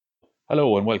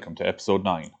Hello and welcome to episode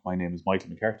 9. My name is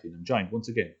Michael McCarthy and I'm joined once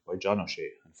again by John O'Shea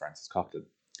and Francis Coughlin.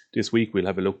 This week we'll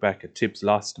have a look back at Tipp's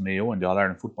loss to Mayo in the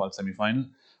All-Ireland football semi-final.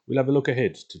 We'll have a look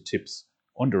ahead to Tipp's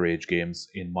underage games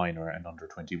in minor and under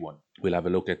 21. We'll have a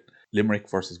look at Limerick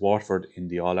versus Waterford in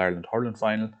the All-Ireland hurling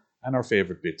final and our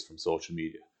favourite bits from social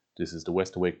media. This is the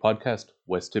West Awake podcast,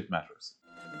 West Tip Matters.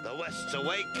 The West's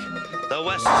awake, the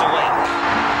West's awake.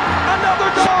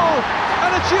 Another goal,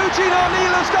 and it's Eugene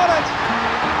O'Neill who's got it.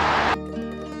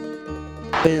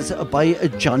 Is by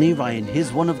Johnny Ryan.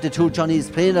 He's one of the two Johnnies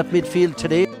playing at midfield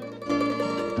today.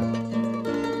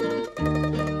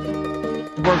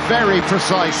 We're very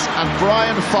precise, and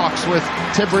Brian Fox with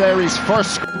Tipperary's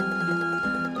first.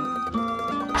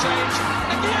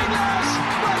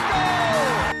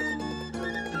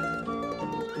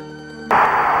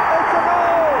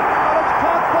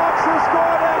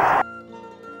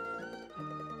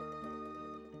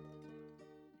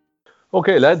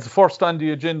 Okay, lads. First on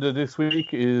the agenda this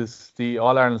week is the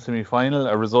All-Ireland semi-final.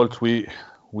 A result we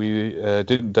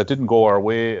didn't go our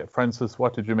way. Francis,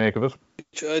 what did you make of it?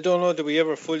 I don't know that we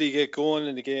ever fully get going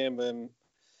in the game. I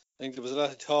think there was a lot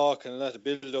of talk and a lot of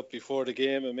build-up before the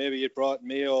game, and maybe it brought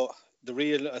Mayo,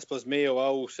 Mayo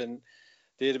out, and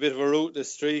they had a bit of a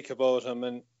rootless streak about them.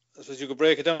 And I suppose you could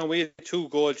break it down. We had 2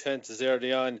 goal chances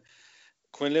early on.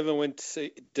 Quinlivan went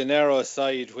the narrow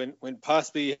side when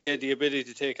possibly he had the ability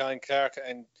to take on Clark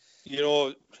and,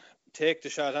 take the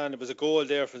shot on. There was a goal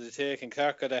there for the take, and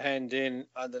Clark got a hand in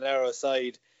on the narrow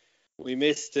side. We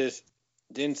missed it.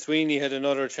 Then Sweeney had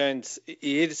another chance.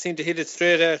 He seemed to hit it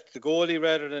straight at the goalie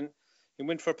rather than he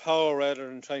went for power rather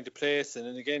than trying to place it.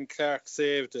 And again, Clark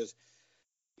saved it.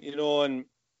 And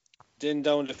then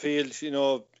down the field, Cian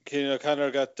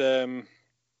O'Connor got the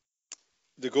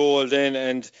goal then,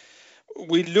 and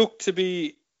we looked to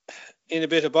be in a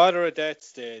bit of bother at that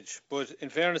stage, but in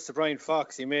fairness to Brian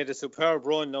Fox, he made a superb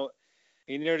run. Now,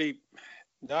 he nearly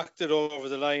knocked it over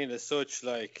the line as such,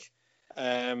 or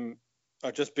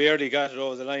just barely got it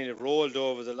over the line. It rolled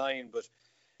over the line, but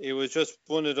it was just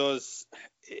one of those.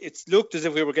 It looked as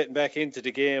if we were getting back into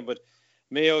the game, but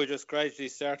Mayo just gradually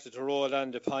started to roll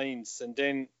on the points, and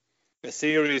then a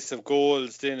series of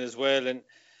goals then as well, and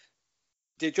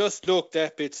they just looked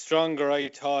that bit stronger, I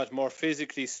thought, more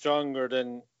physically stronger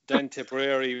than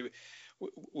Tipperary.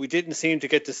 We didn't seem to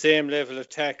get the same level of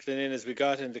tackling in as we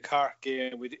got in the Cork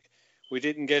game. We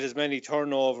didn't get as many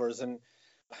turnovers, and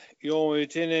we were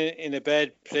in a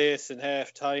bad place in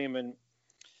half time, and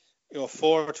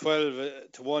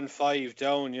 4-12 to 1-5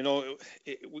 down.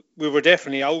 We were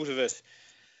definitely out of it.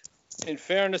 In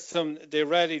fairness to them, they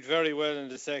rallied very well in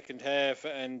the second half,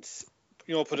 and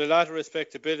put a lot of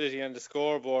respectability on the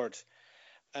scoreboard.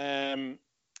 I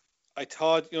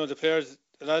thought, a lot of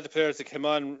the players that came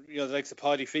on, the likes of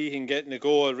Paddy Feehan getting a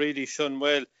goal really shone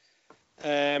well.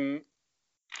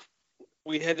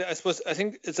 We had, I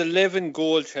think it's 11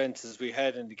 goal chances we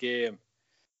had in the game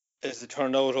as it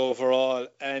turned out overall,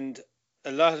 and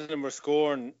a lot of them were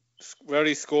scoring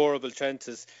very scoreable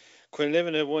chances.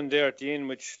 Quinlivan had one there at the end,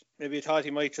 which maybe he thought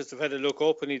he might just have had a look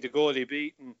up and he'd the goalie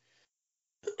beaten.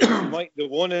 Might have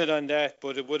won it on that,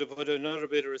 but it would have put another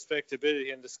bit of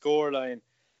respectability in the scoreline.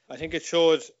 I think it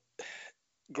showed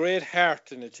great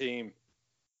heart in the team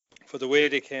for the way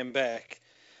they came back.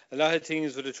 A lot of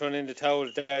teams would have thrown in the towel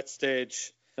at that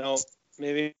stage.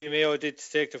 Maybe Mayo did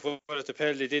take the foot off the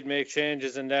pedal. They did make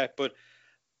changes in that, but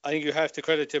I think you have to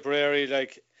credit Tipperary.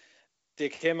 They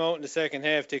came out in the second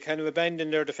half. They kind of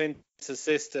abandoned their defensive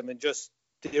system and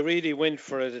they really went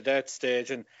for it at that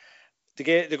stage. And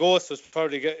the ghost was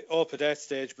probably up at that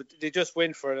stage, but they just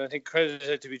went for it. I think credit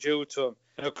had to be due to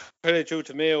them. Credit due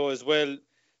to Mayo as well.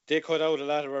 They cut out a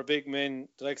lot of our big men,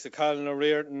 the likes of Colin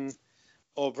O'Riordan,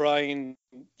 O'Brien,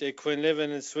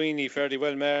 Quinlivan and Sweeney fairly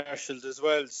well marshalled as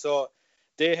well. So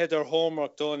they had their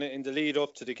homework done in the lead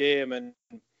up to the game, and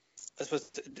I suppose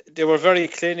they were very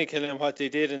clinical in what they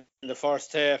did in the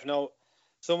first half. Now,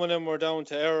 some of them were down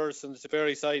to errors on the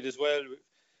Tipperary side as well,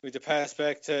 with the pass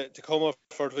back to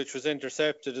Comerford, which was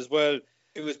intercepted as well.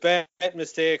 It was bad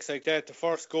mistakes like that. The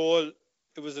first goal,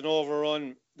 it was an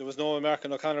overrun. There was no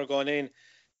American O'Connor going in.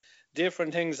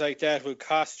 Different things like that will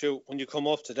cost you when you come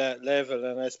up to that level.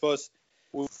 And I suppose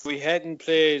we hadn't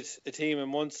played a team in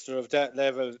Munster of that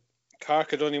level.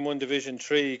 Cork had only won Division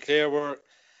 3. Clare were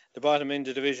the bottom end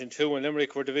of Division 2, and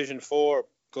Limerick were Division 4,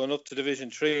 going up to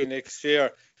Division 3 next year.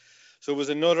 So it was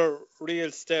another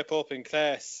real step up in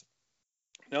class.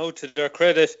 Now, to their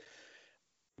credit,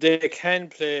 they can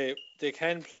play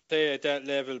at that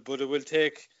level, but it will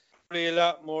take really a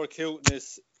lot more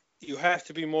cuteness. You have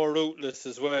to be more ruthless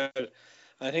as well.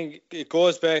 I think it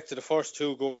goes back to the first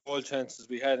 2 goal chances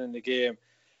we had in the game.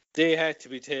 they had to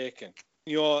be taken.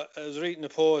 I was reading the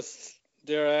post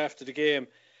there after the game.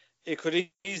 It could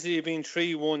easily have been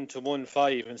 3-1 to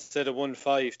 1-5 instead of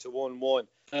 1-5 to 1-1.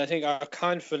 And I think our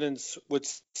confidence would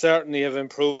certainly have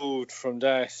improved from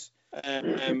that.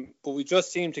 But we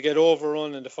just seemed to get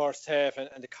overrun in the first half, and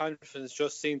the confidence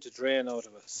just seemed to drain out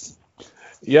of us.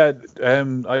 Yeah,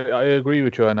 I agree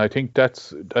with you, and I think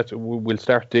that we'll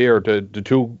start there.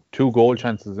 The two goal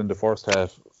chances in the first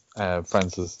half,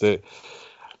 Francis.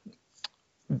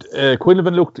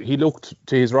 Quinlivan looked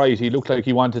to his right. He looked like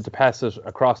he wanted to pass it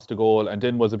across the goal, and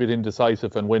then was a bit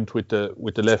indecisive and went with the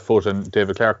left foot. And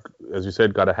David Clark, as you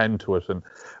said, got a hand to it.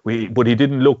 But he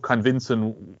didn't look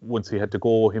convincing once he had to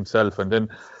go himself. And then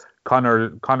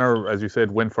Connor, as you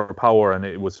said, went for power, and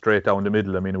it was straight down the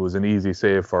middle. I mean, it was an easy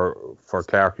save for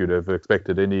Clark. You'd have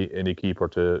expected any keeper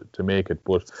to make it,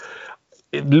 but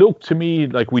it looked to me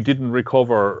like we didn't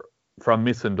recover from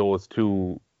missing those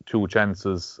two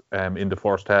chances in the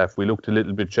first half. We looked a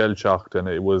little bit shell shocked, and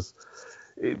it was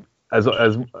as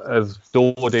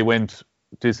though they went,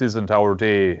 "This isn't our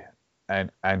day,"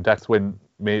 and that's when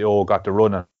Mayo got the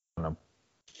run on them.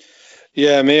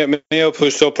 Yeah, Mayo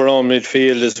pushed up around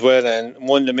midfield as well and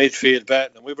won the midfield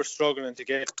battle, and we were struggling to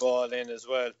get the ball in as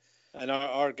well, and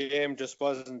our game just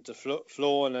wasn't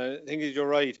flowing. And I think you're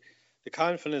right, the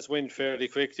confidence went fairly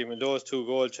quickly when those two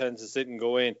goal chances didn't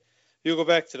go in. You go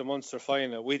back to the Munster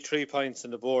final, we had 3 points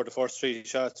on the board the first 3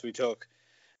 shots we took.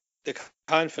 The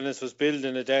confidence was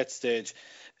building at that stage.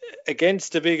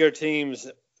 Against the bigger teams,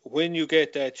 when you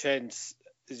get that chance,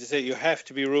 as you say, you have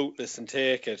to be ruthless and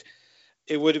take it.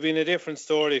 It would have been a different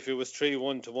story if it was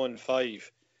 3-1 to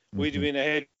 1-5. We'd have been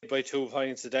ahead by 2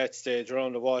 points at that stage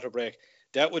around the water break.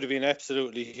 That would have been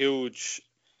absolutely huge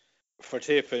for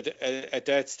Tipp at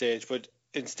that stage. But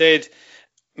instead,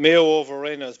 Mayo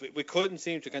overran us. We couldn't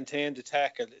seem to contain the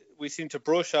tackle. We seemed to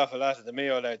brush off a lot of the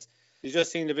Mayo lads. They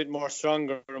just seemed a bit more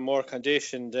stronger and more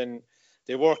conditioned, and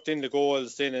they worked in the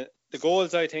goals. Then the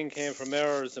goals, I think, came from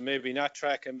errors and maybe not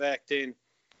tracking back. Then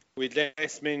we'd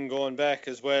less men going back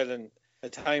as well, and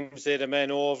at times they had a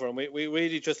man over, and we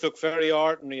really just looked very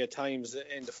ordinary at times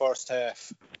in the first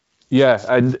half. Yeah,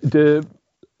 and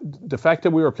the fact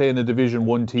that we were playing a Division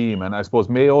 1 team, and I suppose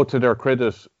Mayo, to their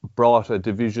credit, brought a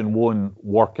Division 1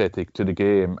 work ethic to the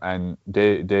game, and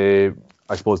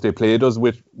I suppose they played us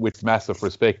with massive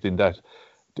respect in that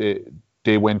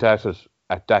they went at it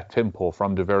at that tempo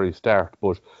from the very start.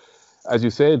 But as you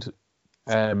said,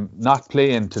 not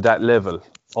playing to that level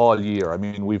all year. I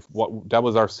mean, that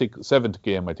was our 7th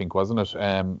game, I think, wasn't it?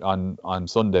 On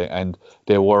Sunday, and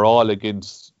they were all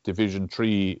against Division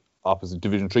 3 opposite,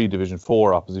 Division 3, Division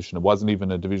 4 opposition. It wasn't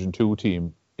even a Division 2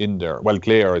 team in there. Well,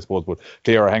 Clare, I suppose, but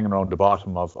Clare are hanging around the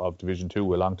bottom of Division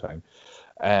 2 a long time.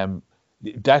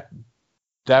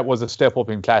 That was a step up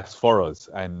in class for us,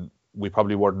 and we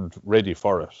probably weren't ready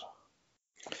for it.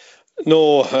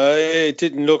 No, it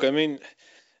didn't look. I mean,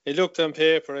 it looked on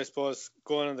paper, I suppose,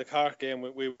 going on the Cork game,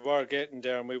 we were getting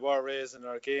there and we were raising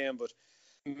our game, but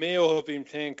Mayo have been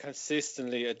playing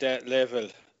consistently at that level.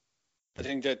 I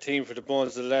think that team for the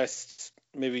Bones the last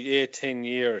maybe 8-10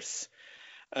 years.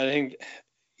 And I think,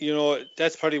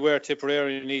 that's probably where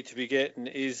Tipperary need to be getting,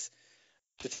 is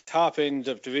the top end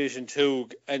of Division 2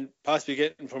 and possibly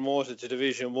getting promoted to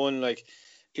Division 1. Like,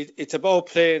 it's about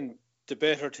playing the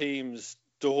better teams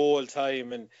the whole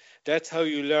time, and that's how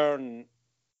you learn.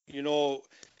 You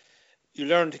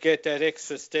learn to get that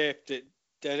extra step, that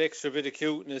extra bit of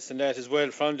cuteness and that as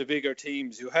well from the bigger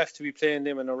teams. You have to be playing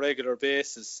them on a regular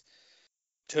basis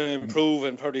to improve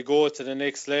and probably go to the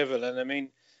next level. And I mean,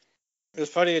 there's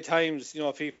probably at times,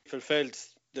 people felt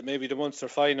that maybe the Munster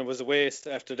final was a waste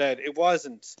after that. It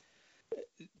wasn't.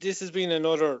 This has been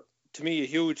another, to me, a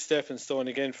huge stepping stone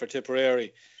again for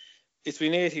Tipperary. It's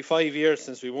been 85 years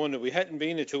since we won it. We hadn't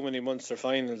been to too many Munster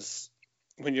finals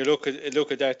when you look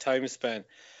at that time span.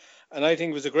 And I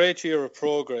think it was a great year of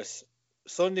progress.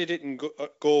 Sunday didn't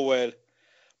go well,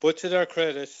 but to their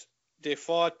credit, they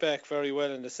fought back very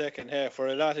well in the second half, where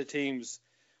a lot of teams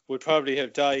would probably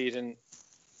have died. And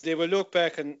they will look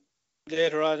back, and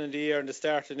later on in the year and the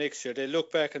start of next year, they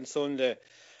look back on Sunday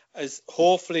as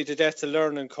hopefully that's a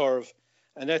learning curve,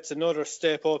 and that's another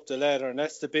step up the ladder, and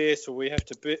that's the base where we have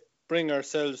to bring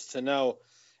ourselves to now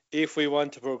if we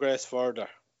want to progress further.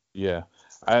 Yeah.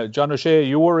 John O'Shea,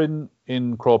 you were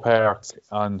in Croke Park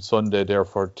on Sunday there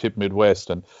for Tipp Midwest,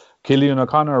 and Cillian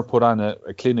O'Connor put on a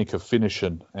clinic of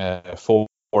finishing. 4-9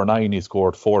 he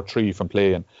scored, 4-3 from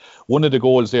playing. One of the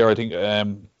goals there, I think, I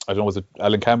don't know, was it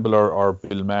Alan Campbell or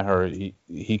Bill Maher?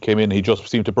 He came in, he just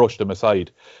seemed to brush them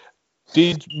aside.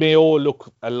 Did Mayo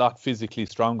look a lot physically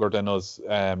stronger than us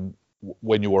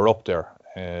when you were up there?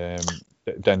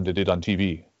 than they did on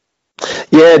TV.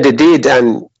 Yeah, they did,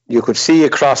 and you could see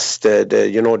across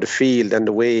the field and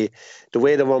the way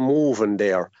they were moving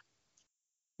there.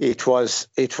 It was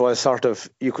sort of,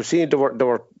 you could see they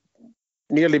were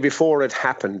nearly before it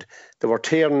happened. They were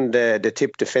tearing the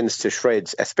Tip defence to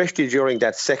shreds, especially during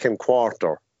that second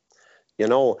quarter.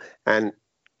 And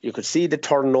you could see the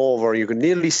turnover. You could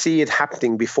nearly see it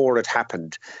happening before it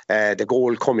happened. The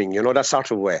goal coming, that sort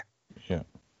of way. Yeah.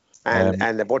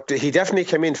 But he definitely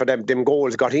came in for them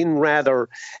goals. Got in rather.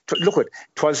 Look, it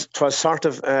was sort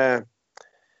of.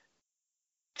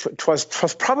 It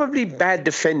was probably bad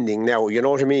defending now, you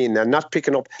know what I mean, and not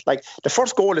picking up. Like the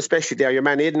first goal, especially there, your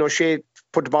man Aidan O'Shea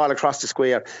put the ball across the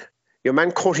square. Your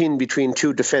man cut in between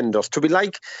two defenders. To be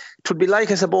like,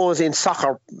 I suppose, in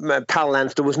soccer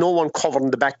parlance, there was no one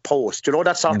covering the back post.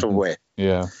 That sort of way.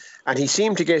 Yeah. And he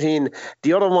seemed to get in.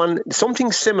 The other one,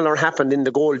 something similar happened in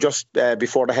the goal just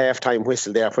before the half-time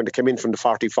whistle there, when they came in from the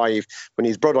 45, when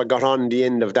his brother got on the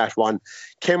end of that one.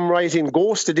 Came right in,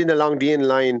 ghosted in along the end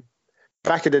line,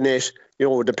 back of the net,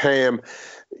 the Pam,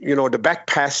 the back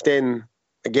pass then,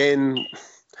 again,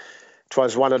 it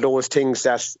was one of those things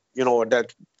that,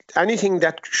 that anything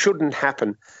that shouldn't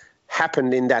happen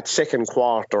happened in that second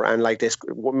quarter. And like this,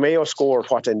 Mayo scored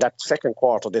in that second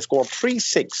quarter, they scored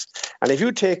 3-6. And if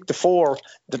you take the four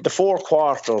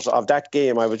quarters of that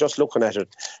game, I was just looking at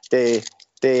it,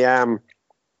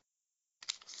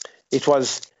 it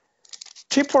was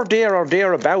Tip were there or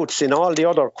thereabouts in all the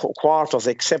other quarters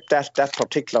except that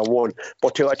particular one.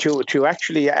 But to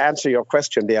actually answer your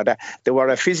question there, that there were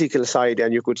a physical side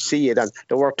and you could see it. And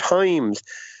there were times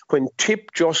when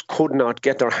Tip just could not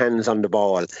get their hands on the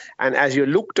ball. And as you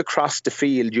looked across the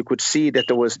field, you could see that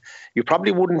you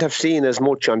probably wouldn't have seen as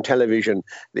much on television.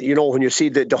 When you see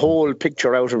the whole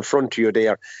picture out in front of you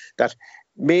there, that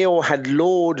Mayo had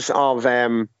loads of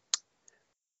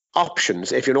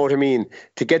options, if you know what I mean,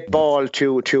 to get ball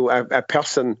to a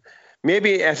person,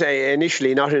 maybe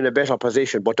initially not in a better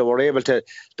position, but they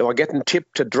were getting Tip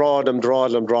to draw them.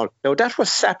 Now that was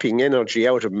sapping energy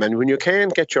out of them, and when you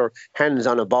can't get your hands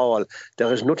on a ball,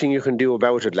 there is nothing you can do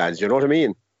about it, lads. You know what I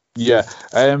mean? Yeah,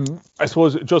 I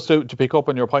suppose just to pick up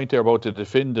on your point there about the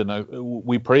defending,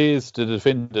 we praised the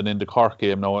defending in the Cork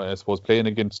game. Now, I suppose playing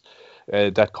against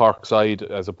that Cork side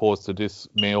as opposed to this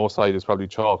Mayo side is probably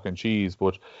chalk and cheese,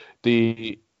 but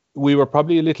we were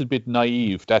probably a little bit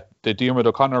naive that the Diarmuid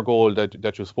O'Connor goal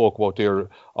that you spoke about there,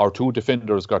 our two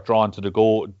defenders got drawn to the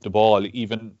ball,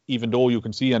 even though you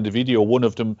can see on the video one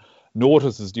of them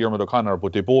notices Diarmuid O'Connor,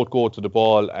 but they both go to the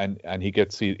ball and he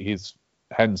gets his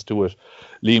hands to it.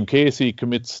 Liam Casey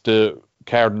commits the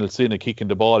cardinal sin of kicking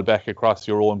the ball back across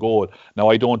your own goal. Now,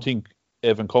 I don't think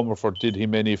Evan Comerford did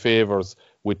him any favours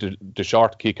with the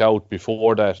short kick out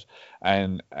before that,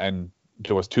 and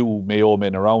there was two Mayo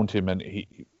men around him, and it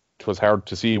was hard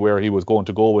to see where he was going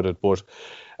to go with it. But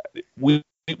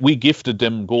we gifted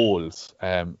them goals.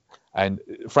 And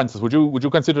Francis, would you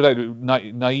consider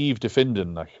that naive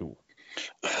defending?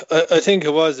 I think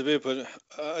it was a bit, but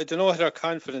I don't know how our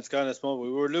confidence got in this moment.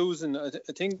 We were losing. I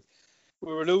think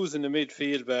we were losing the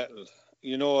midfield battle.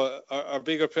 Our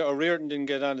bigger player, Reardon didn't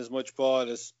get on as much ball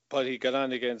as what he got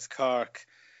on against Cork.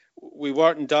 We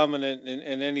weren't dominant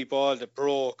in any ball that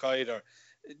broke either.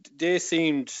 They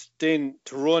seemed then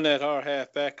to run at our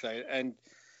half-back line, and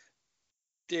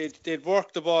they'd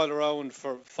work the ball around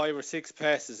for 5 or 6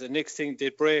 passes, and next thing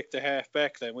they'd break the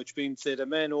half-back line, which means they'd a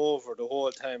man over the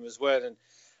whole time as well. And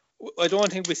I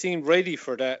don't think we seemed ready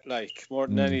for that, more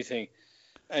than anything.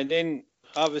 And then,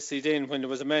 obviously, when there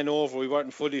was a man over, we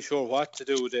weren't fully sure what to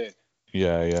do then.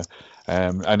 Yeah.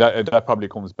 And that probably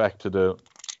comes back to the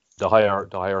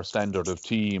higher standard of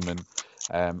team,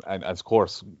 and of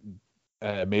course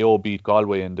Mayo beat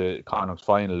Galway in the Connacht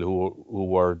final, who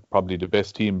were probably the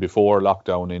best team before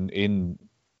lockdown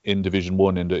in Division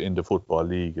 1 in the Football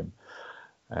League.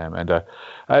 And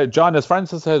John, as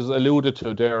Francis has alluded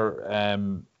to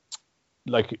there,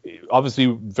 obviously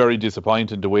very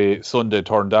disappointing the way Sunday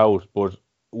turned out, but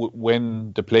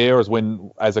when the players,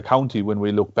 as a county, when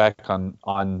we look back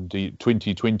on the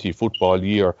 2020 football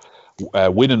year,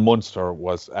 winning Munster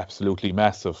was absolutely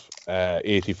massive.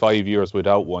 85 years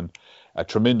without one, a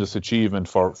tremendous achievement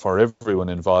for everyone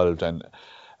involved, and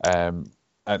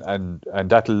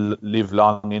that'll live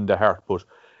long in the heart. But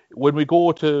when we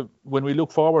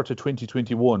look forward to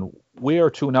 2021, where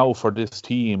to now for this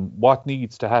team? What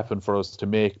needs to happen for us to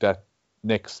make that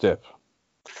next step?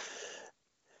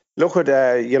 Look at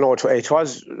it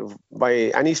was, by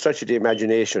any stretch of the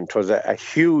imagination, it was a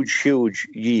huge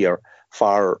year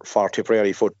for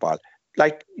Tipperary football.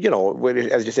 As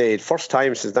you say, first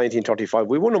time since 1935,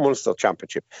 we won a Munster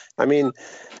Championship. I mean,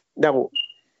 Now,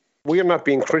 we are not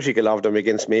being critical of them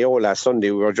against Mayo last Sunday.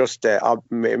 We were just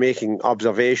making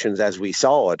observations as we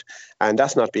saw it, and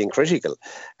that's not being critical.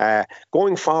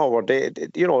 Going forward,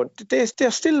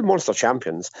 they're still Munster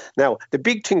champions. Now, the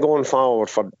big thing going forward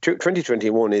for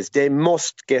 2021 is they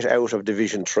must get out of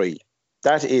Division 3.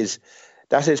 That is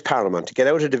paramount, to get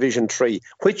out of Division 3,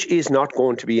 which is not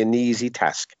going to be an easy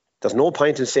task. There's no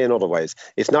point in saying otherwise.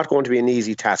 It's not going to be an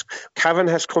easy task. Cavan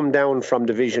has come down from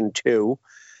Division 2,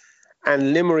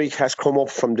 and Limerick has come up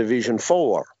from Division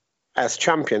 4 as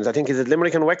champions. I think, is it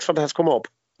Limerick and Wexford has come up?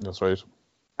 That's right.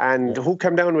 And who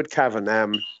came down with Cavan?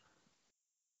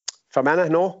 Fermanagh,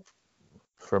 no?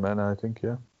 Fermanagh, I think,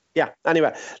 yeah. Yeah,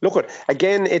 anyway, look,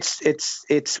 again, it's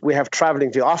we have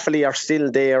travelling. The Offaly are still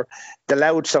there. The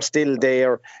Louths are still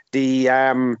there.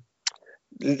 The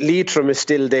Leitrim is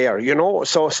still there,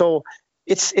 So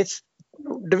it's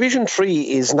Division 3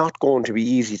 is not going to be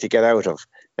easy to get out of.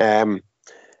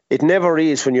 It never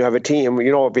is when you have a team,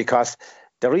 because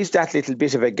there is that little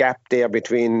bit of a gap there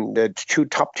between the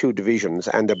top two divisions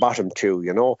and the bottom two,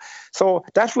 So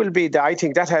that will be, I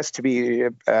think that has to be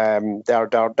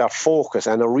their focus,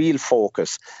 and a real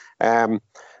focus.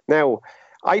 Now,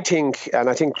 I think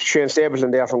Shane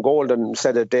Stapleton there from Golden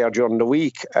said it there during the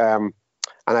week, and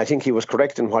I think he was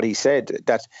correct in what he said,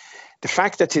 that the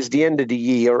fact that it's the end of the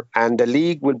year and the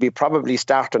league will be probably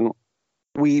starting,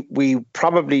 we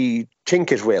probably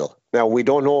think it will. Now, we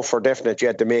don't know for definite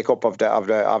yet the makeup of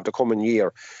the coming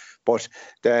year, but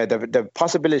the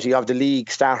possibility of the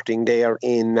league starting there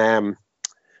in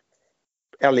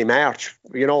early March,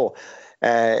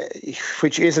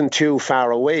 which isn't too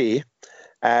far away.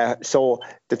 So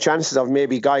the chances of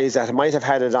maybe guys that might have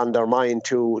had it on their mind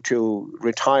to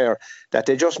retire, that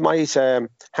they just might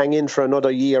hang in for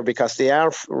another year because they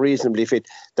are reasonably fit.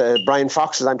 The Brian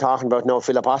Foxes I'm talking about now,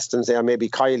 Philip Austin's there, maybe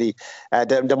Kiley,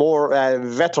 the more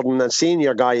veteran and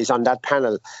senior guys on that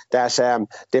panel, that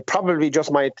they probably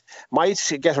just might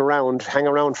get around, hang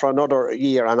around for another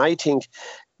year. And I think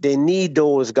they need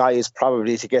those guys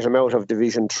probably to get them out of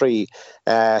Division 3.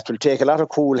 It will take a lot of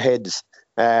cool heads.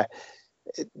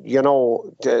 When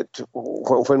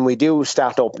we do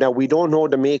start up, now we don't know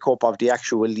the makeup of the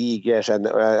actual league yet, and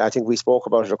I think we spoke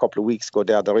about it a couple of weeks ago.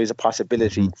 There is a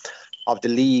possibility of the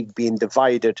league being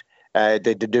divided,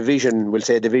 the division, we'll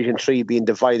say Division 3 being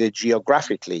divided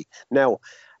geographically. Now,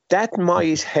 that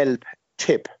might help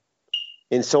Tipp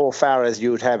insofar as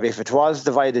you'd have, if it was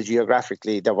divided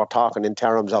geographically, that we're talking in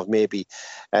terms of maybe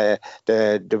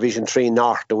the Division 3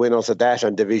 North, the winners of that,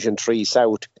 and Division 3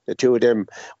 South, the two of them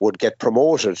would get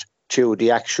promoted to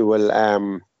the actual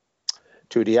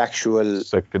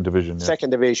second division. Yeah. Second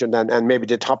division, and maybe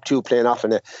the top two playing off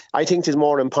in it. I think it's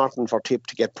more important for Tipp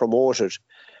to get promoted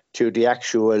to the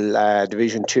actual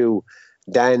Division 2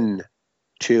 than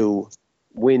to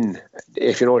win,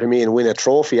 if you know what I mean, win a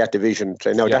trophy at Division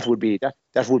 3. Now, that would be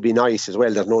nice as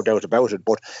well. There's no doubt about it.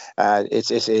 But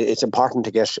it's important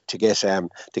to get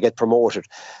promoted.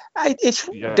 It's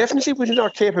definitely within our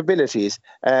capabilities.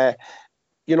 They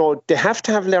have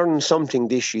to have learned something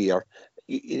this year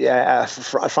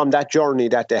from that journey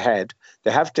that they had.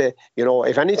 They have to,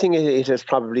 if anything, it has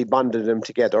probably bonded them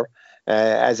together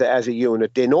as a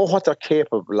unit. They know what they're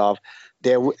capable of.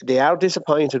 They are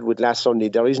disappointed with last Sunday.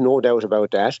 There is no doubt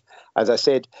about that. As I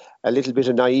said, a little bit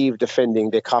of naive defending.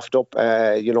 They coughed up,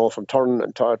 from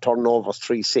turnovers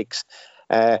 3-6.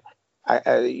 A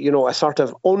sort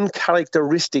of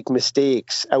uncharacteristic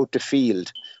mistakes out the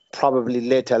field probably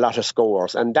led to a lot of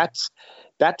scores. And that's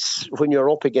when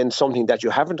you're up against something that you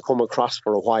haven't come across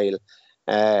for a while.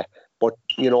 But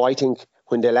I think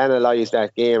when they'll analyse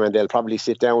that game, and they'll probably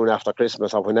sit down after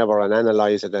Christmas or whenever and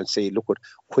analyse it and say, look,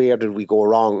 where did we go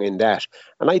wrong in that?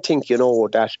 And I think,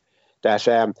 that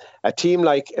a team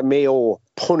like Mayo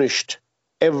punished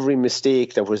every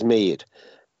mistake that was made.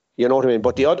 You know what I mean?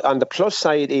 But on the plus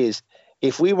side is,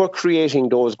 if we were creating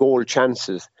those goal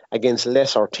chances against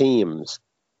lesser teams,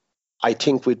 I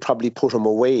think we'd probably put them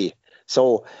away.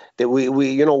 So that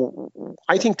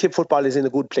I think Tipp football is in a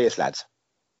good place, lads.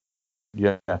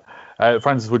 Yeah.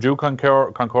 Francis, would you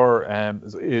concur?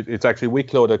 It's actually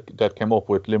Wicklow that came up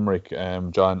with Limerick,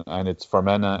 John, and it's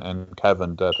Fermanagh and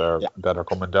Cavan that are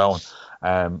coming down.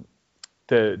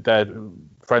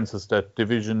 Francis, that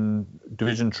Division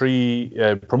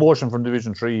 3 promotion from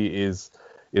Division 3 is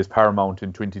paramount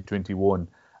in 2021,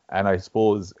 and I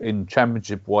suppose in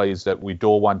championship wise that we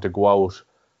don't want to go out.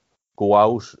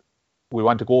 We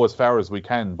want to go as far as we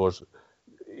can, but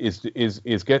is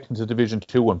getting to Division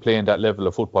 2 and playing that level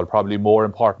of football probably more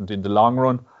important in the long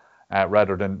run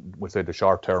rather than, the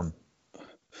short term?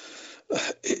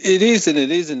 It is and it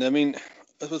isn't. I mean,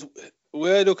 I suppose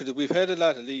Well, look at it. We've had a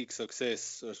lot of league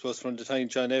success, I suppose, from the time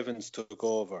John Evans took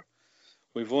over.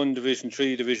 We've won Division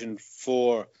 3, Division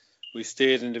 4. We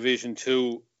stayed in Division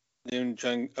 2. Then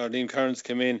Liam Kearns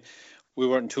came in. We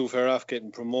weren't too far off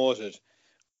getting promoted.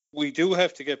 We do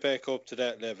have to get back up to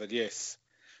that level, yes.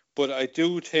 But I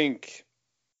do think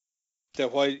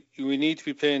that while we need to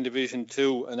be playing Division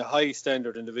 2 and a high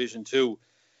standard in Division 2,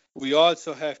 we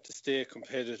also have to stay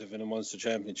competitive in a Munster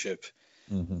Championship.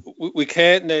 We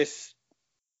can't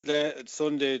let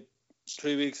Sunday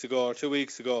 3 weeks ago or 2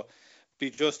 weeks ago be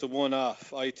just a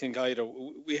one-off, I think, either.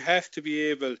 We have to be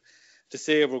able to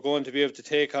say we're going to be able to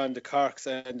take on the Corks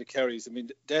and the Kerrys. I mean,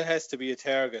 that has to be a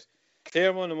target.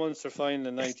 Clare won a Munster final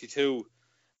in 92,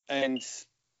 and,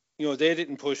 you know, they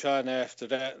didn't push on after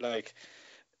that. Like,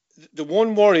 the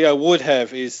one worry I would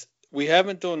have is we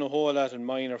haven't done a whole lot in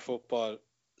minor football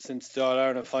since the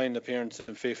All-Ireland final appearance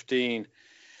in 15.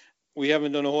 We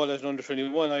haven't done a whole lot in under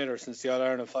 21 either since the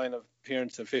All-Ireland final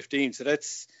appearance in 15. So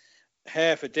that's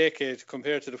half a decade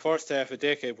compared to the first half a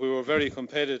decade. We were very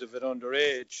competitive at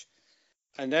underage.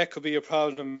 And that could be a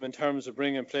problem in terms of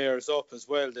bringing players up as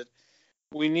well, that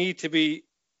we need to be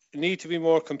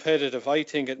more competitive, I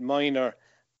think, at minor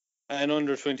and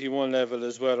under 21 level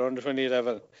as well, under 20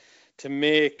 level, to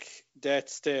make that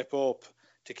step up,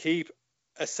 to keep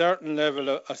a certain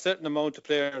level, a certain amount of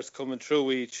players coming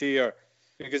through each year.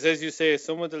 Because as you say,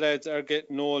 some of the lads are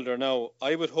getting older now.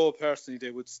 I would hope personally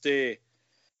they would stay.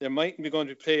 They mightn't be going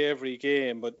to play every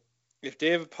game, but if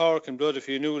they have power and blood, a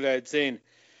few new lads in,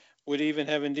 with even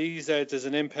having these lads as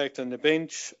an impact on the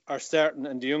bench or starting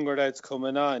and the younger lads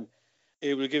coming on,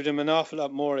 it will give them an awful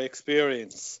lot more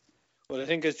experience. But I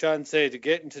think, as John said,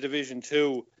 getting to Division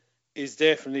 2 is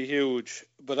definitely huge.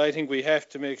 But I think we have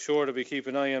to make sure that we keep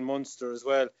an eye on Munster as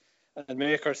well and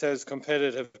make ourselves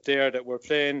competitive there, that we're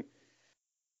playing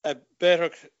a better,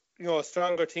 you know,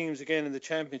 stronger teams again in the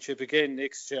Championship again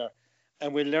next year.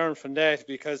 And we'll learn from that,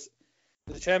 because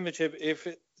the Championship, if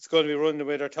it's going to be run the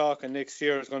way they're talking next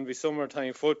year, it's going to be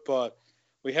summertime football.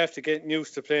 We have to get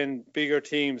used to playing bigger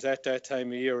teams at that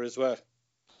time of year as well.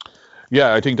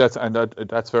 Yeah, I think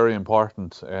that's very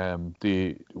important.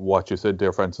 What you said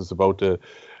there, Francis, about the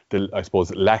I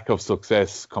suppose lack of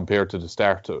success compared to the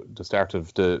start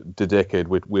of the decade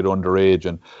with underage,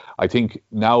 and I think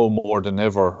now more than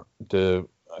ever the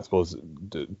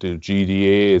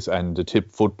GDAs and the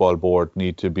Tipp Football Board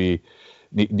need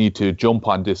to jump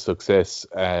on this success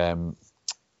and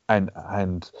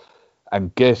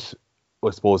get, I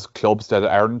suppose, clubs that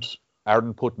aren't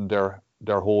putting their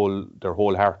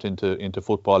whole heart into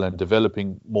football and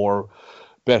developing more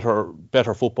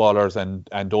better footballers and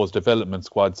those development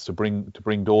squads to bring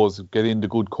those, get in the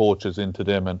good coaches into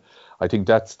them. And I think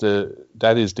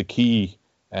that is the key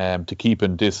to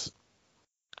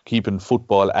keeping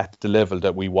football at the level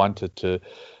that we want it to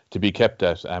be kept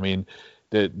at. I mean,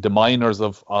 the minors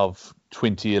of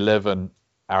 2011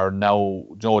 are now,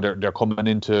 you know, they're coming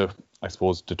into, I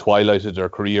suppose, the twilight of their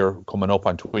career, coming up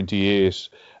on 28.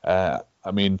 I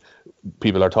mean,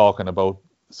 people are talking about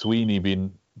Sweeney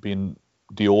being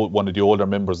one of the older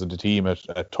members of the team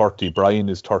at 30. Brian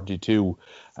is 32.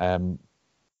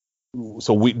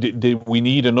 So we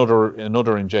need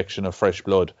another injection of fresh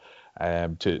blood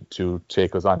to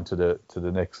take us on to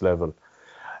the next level.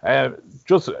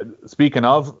 Just speaking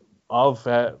of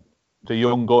the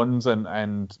young guns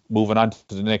and moving on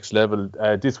to the next level,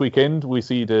 this weekend we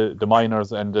see the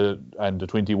minors and the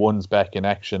 21s back in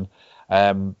action.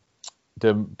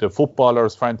 The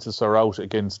footballers, Francis, are out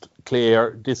against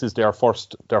Clare. This is their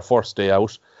first day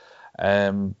out.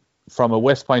 From a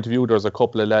West point of view, there's a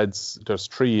couple of lads. There's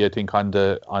 3, I think, on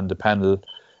the panel.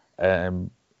 I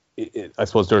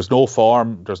suppose there's no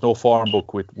form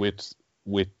book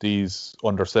with these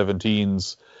under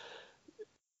 17s.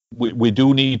 We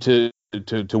do need to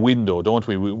win, though, don't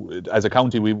we? As a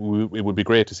county, it would be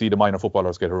great to see the minor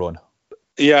footballers get a run.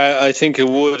 Yeah, I think it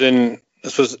would, and I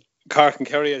suppose Cork and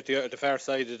Kerry at the far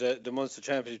side of the Munster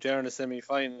Championship, they're in a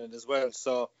semi-final as well.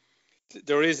 So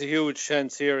there is a huge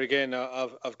chance here again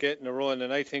of getting a run,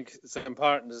 and I think it's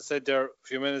important, as I said there a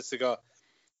few minutes ago,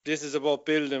 this is about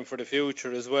building for the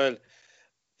future as well.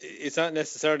 It's not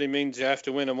necessarily means you have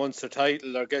to win a Munster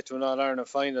title or get to an All-Ireland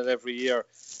final every year,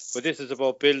 but this is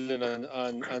about building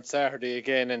on Saturday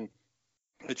again and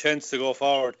a chance to go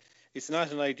forward. It's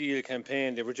not an ideal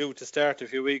campaign. They were due to start a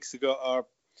few weeks ago, or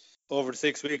over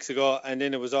 6 weeks ago, and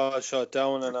then it was all shut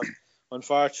down on them,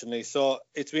 unfortunately. So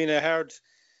it's been a hard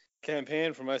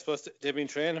campaign for them. I suppose they've been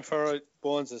training for it,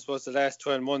 Bones, I suppose, the last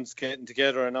 12 months, getting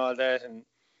together and all that, and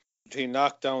between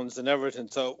knockdowns and everything.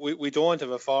 So we don't have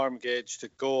a form gauge to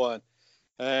go on.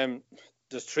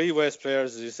 there's 3 West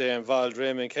players, as you say, involved.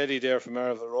 Raymond Kelly there from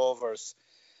Marvel Rovers,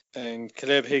 and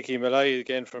Caleb Hickey Malay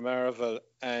again from Marvel,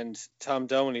 and Tom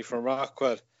Downey from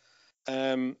Rockwell.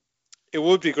 It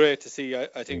would be great to see,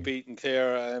 I think, beating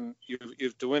Clare.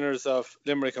 You've the winners of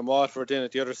Limerick and Waterford in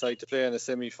at the other side to play in a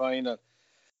semi-final.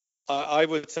 I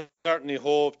would certainly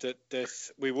hope that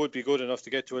we would be good enough to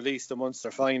get to at least the Munster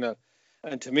final.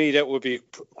 And to me, that would be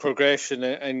progression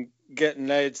and getting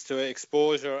lads to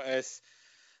exposure at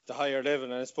the higher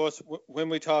level. And I suppose when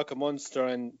we talk of Munster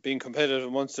and being competitive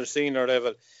at Munster senior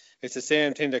level, it's the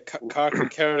same thing that Cork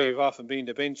and Kerry have often been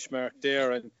the benchmark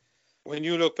there. And when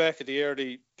you look back at the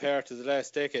early part of the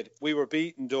last decade, we were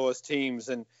beating those teams,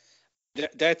 and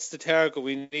that's the target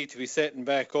we need to be setting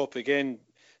back up again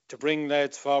to bring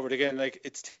lads forward again. Like,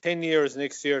 it's 10 years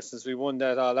next year since we won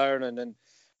that All-Ireland, and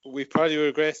we've probably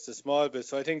regressed a small bit.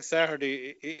 So I think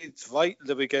Saturday, it's vital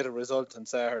that we get a result on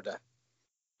Saturday.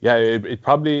 Yeah, it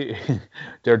probably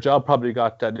their job probably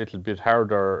got that little bit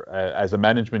harder as a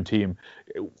management team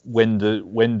when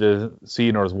the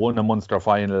seniors won a Munster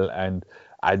final, and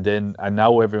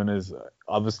now everyone is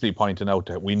obviously pointing out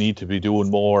that we need to be doing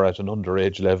more at an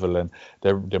underage level, and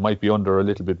they might be under a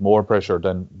little bit more pressure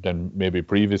than maybe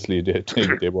previously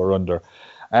they were under.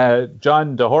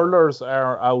 John, the hurlers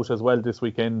are out as well this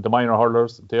weekend. The minor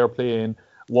hurlers, they're playing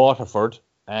Waterford.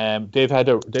 They've had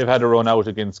a run out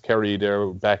against Kerry there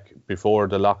back before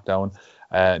the lockdown.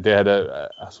 They had I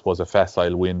suppose a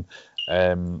facile win.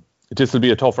 This will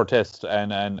be a tougher test,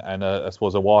 and I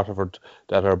suppose a Waterford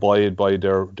that are buoyed by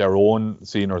their own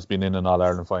seniors being in an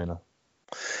All-Ireland final.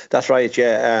 That's right,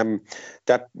 yeah.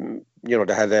 They had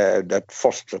that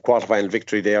first quarter-final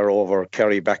victory there over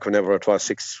Kerry back whenever it was,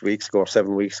 6 weeks ago or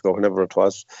 7 weeks ago, whenever it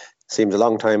was. Seems a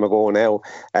long time ago now.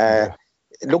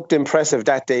 It looked impressive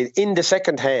that day in the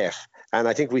second half. And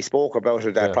I think we spoke about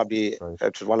it. Probably right.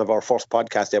 It was one of our first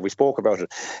podcasts there. We spoke about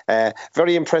it.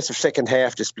 Very impressive second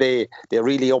half display. They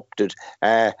really upped it.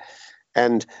 And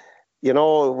we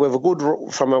have a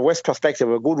good, from a West perspective,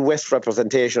 a good West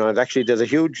representation. And actually,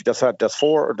 there's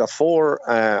four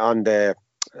on the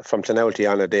from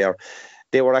Clonoulty on it there.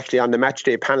 They were actually on the match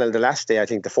day panel the last day. I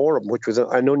think the four of them, which was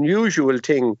an unusual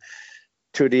thing.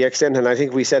 To the extent, and I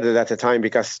think we said it at the time,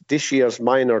 because this year's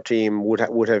minor team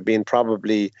would have been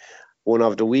probably one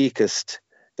of the weakest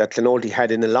that Clonoulty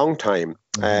had in a long time.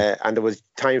 And there was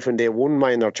times when they won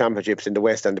minor championships in the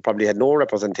West and they probably had no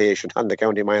representation on the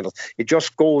county minors. It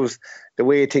just goes the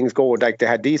way things go. Like, they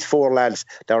had these 4 lads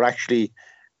that are actually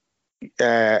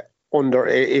under,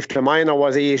 if the minor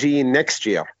was 18 next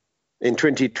year, in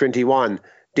 2021,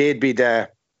 they'd be the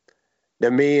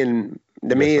main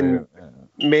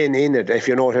in it, if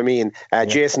you know what I mean.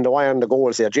 Jason Dwyer on the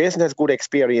goals there. Jason has good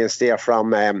experience there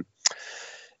from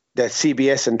the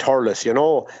CBS and Thurles,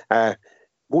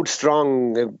 good,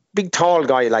 strong, big, tall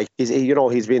guy. Like,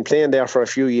 he's been playing there for a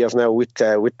few years now with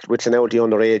Clonoulty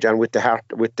underage and with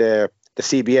the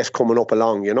CBS coming up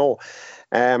along.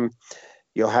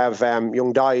 You have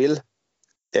young Dial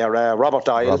there, Robert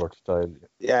Dial.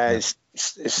 Yeah.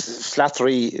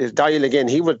 Slattery, Dial again.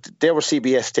 They were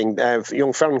CBS thing.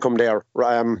 Young Ferncombe there.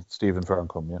 Stephen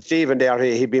Ferncombe, yeah. Stephen there.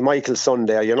 He'd be Michael's son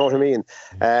there. You know what I mean?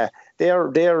 They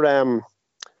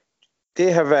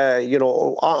have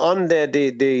on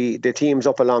the teams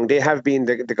up along. They have been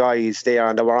the guys there,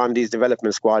 and they were on these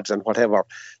development squads and whatever.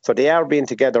 So they are being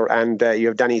together, and you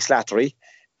have Danny Slattery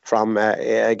from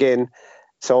again.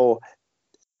 So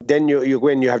then you go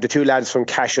in. You have the 2 lads from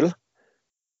Cashel.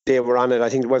 They were on it. I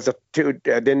think it was the 2.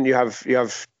 Then you have a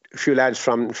few lads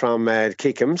from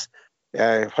Kickham's.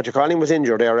 What you call him was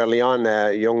injured there early on.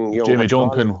 Young Jamie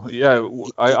Duncan. Yeah,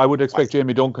 I would expect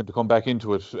Jamie Duncan to come back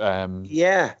into it.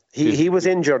 He was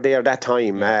injured there that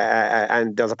time,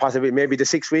 and there's a possibility maybe the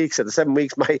 6 weeks or the 7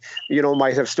 weeks might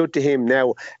have stood to him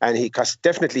now. And because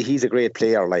definitely he's a great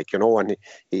player, and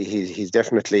he's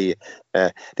definitely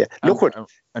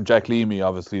and Jack Leamy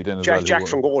obviously then as Jack, well. Jack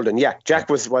from Golden, Jack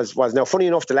was now, funny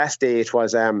enough, the last day it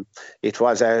was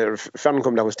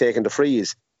Ferncombe that was taking the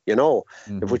freeze.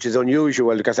 Which is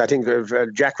unusual, because I think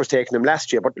Jack was taking him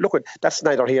last year. But look, that's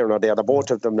neither here nor there. The both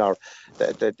of them are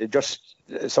just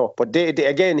so. But they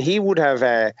again, he would have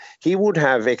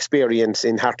experience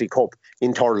in Harty Cup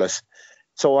in Thurles.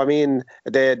 So I mean,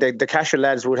 the Cashel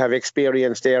lads would have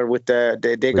experience there with they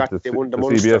won the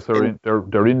Munster. CBS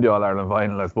they're in the All Ireland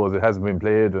final. I suppose it hasn't been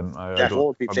played, and that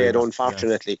won't be played,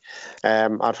 unfortunately.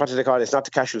 What do they call it? It's not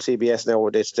the Cashel CBS now.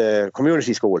 It's the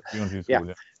community school.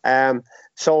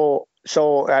 So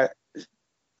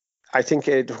I think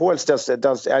who else does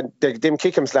them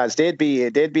Kickham's lads? They'd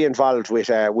be involved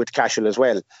with Cashel as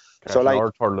well. So like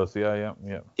or Turles, yeah.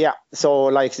 yeah, so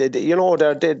like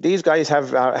these guys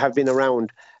have been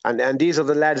around, and these are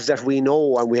the lads that we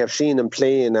know and we have seen them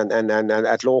playing and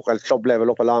at local club level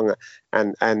up along,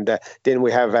 and then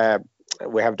we have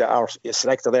our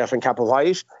selector there from Capel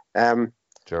White,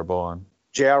 Ger Bowen.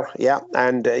 Yeah,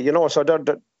 and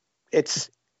so it's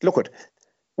look at.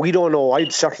 We don't know. I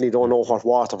certainly don't know what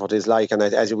Waterford is like, and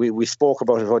as we spoke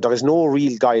about it, there is no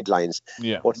real guidelines.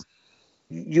 Yeah. But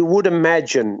you would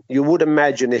imagine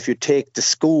if you take the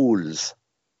schools,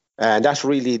 and that's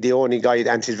really the only guide,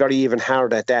 and it's very even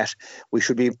hard at that. We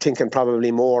should be thinking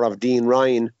probably more of Dean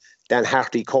Ryan than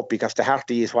Harty Cup, because the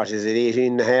Harty is, what is it,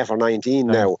 18 and a half or 19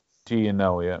 now? 19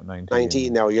 now, yeah, 19.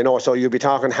 19 now, so you'd be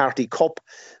talking Harty Cup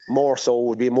more so,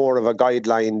 would be more of a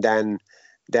guideline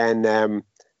than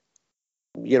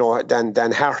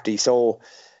Harty. So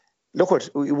look,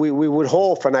 we would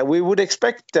hope, and we would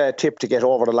expect Tipp to get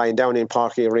over the line down in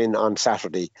Park Inn on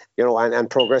Saturday, and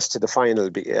progress to the final.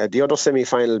 The other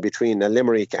semi-final between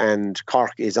Limerick and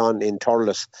Cork is on in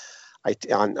Turles.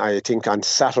 I think on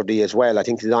Saturday as well. I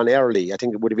think it's on early. I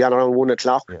think it would be on around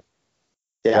 1:00.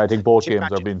 Yeah, I think both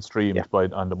games are being streamed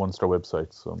on the Munster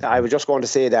website. So I was just going to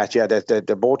say that, that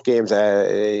the both games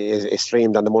is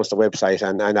streamed on the Munster website,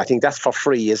 and I think that's for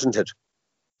free, isn't it?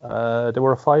 They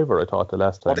were a $5, I thought, the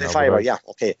last time. Oh, they're $5, yeah,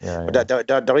 okay. Yeah.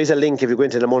 But there is a link if you go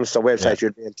into the Munster website,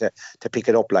 you'll be able to pick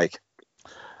it up, like.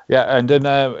 Yeah, and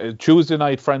then Tuesday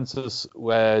night, Francis,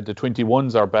 the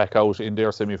 21s are back out in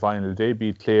their semi-final. They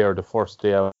beat Clare the first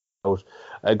day out.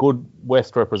 A good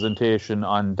West representation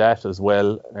on that as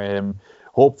well.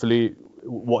 Hopefully,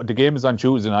 the game is on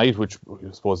Tuesday night, which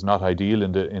I suppose not ideal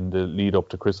in the lead up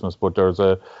to Christmas, but there's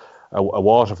a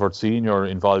Waterford senior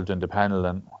involved in the panel,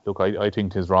 and look, I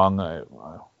think it's wrong. I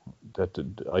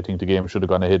think the game should have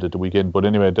gone ahead at the weekend, but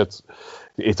anyway,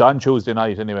 it's on Tuesday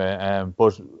night anyway.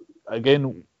 But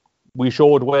again, we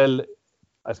showed well,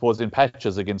 I suppose, in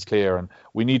patches against Clare, and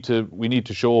we need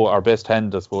to show our best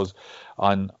hand, I suppose,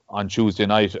 on Tuesday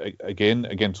night again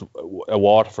against a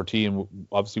Waterford team,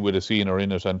 obviously with a senior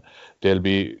in it, and they'll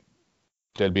be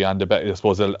on the back. I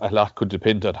suppose a lot could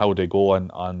depend on how they go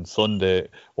on Sunday,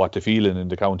 what the feeling in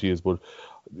the county is, but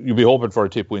you'll be hoping for a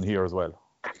Tipp win here as well.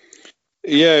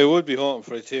 Yeah, I would be hoping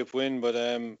for a Tipp win, but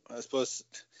I suppose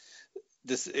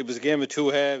it was a game of two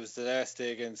halves the last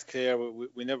day against Clare.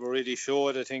 We never really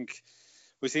showed. I think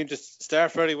we seemed to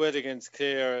start very well against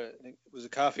Clare. I think it was a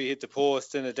coffee hit the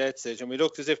post in a dead stage, and we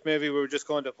looked as if maybe we were just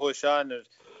going to push on,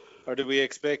 or did we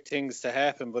expect things to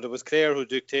happen? But it was Clare who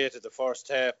dictated the first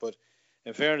half. But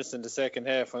in fairness, in the second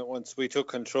half, once we took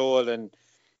control and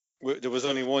there was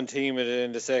only one team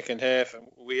in the second half, and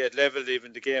we had levelled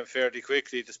even the game fairly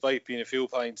quickly despite being a few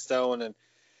points down, and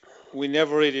we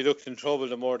never really looked in trouble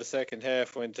the more the second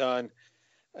half went on.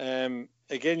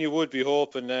 Again, you would be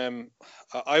hoping,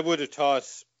 I would have thought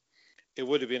it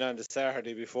would have been on the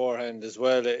Saturday beforehand as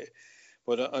well,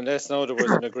 but unless now there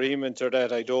was an agreement or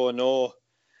that, I don't know.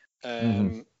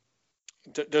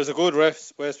 There's a good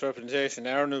West representation.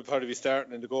 Aaron will probably be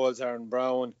starting in the goals, Aaron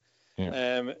Brown.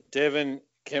 Yeah. Devon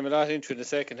came a lot into in the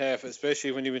second half,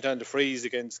 especially when he went on the freeze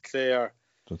against Clare.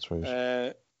 That's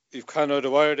right. You've Conor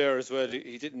Dwyer there as well.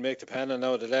 He didn't make the panel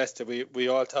now the last day. We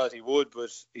all thought he would, but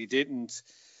he didn't.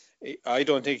 I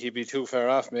don't think he'd be too far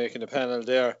off making the panel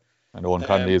there. And Owen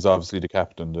Connolly is obviously the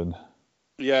captain then.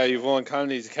 Yeah, you've Owen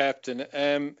Connolly's captain.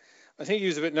 I think he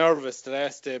was a bit nervous the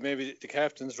last day. Maybe the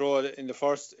captain's role in the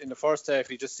first half,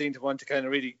 he just seemed to want to kind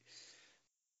of really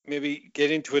maybe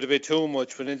get into it a bit too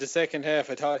much. But in the second half,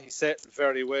 I thought he settled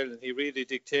very well, and he really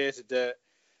dictated the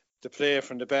play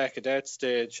from the back at that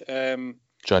stage.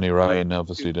 Johnny Ryan,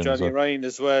 obviously. Then Johnny Ryan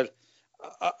as well.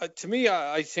 To me,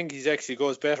 I think he actually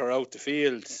goes better out the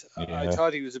field. Yeah. I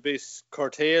thought he was a bit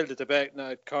curtailed at the back, now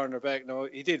at corner back. No,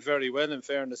 he did very well in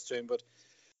fairness to him, but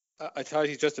I thought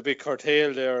he's just a bit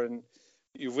curtailed there, and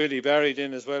you've Willie buried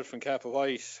in as well from Capel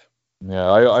White.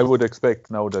 Yeah, I would expect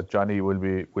now that Johnny will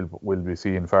be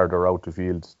seen further out the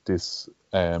field this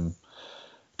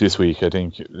week. I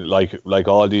think like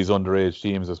all these underage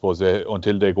teams, I suppose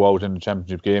until they go out in the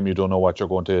championship game, you don't know what you're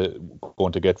going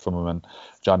to get from them. And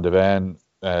John Devan,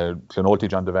 Clonolty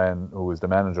John Devan, who is the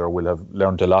manager, will have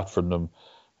learned a lot from them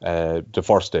the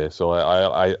first day. So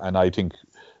I think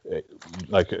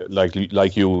like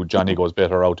you, Johnny goes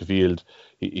better out the field.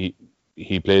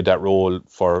 He played that role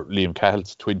for Liam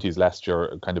Cahill's 20s last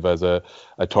year, kind of as a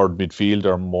third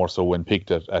midfielder, more so when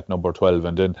picked at number 12.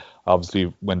 And then obviously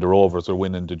when the Rovers were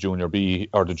winning the Junior B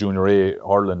or the Junior A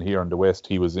hurling here in the West,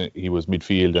 he was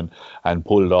midfield and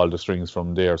pulled all the strings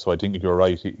from there. So I think you're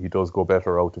right, he does go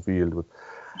better out the field. But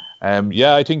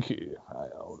I think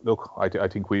look, I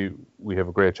think we have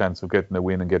a great chance of getting a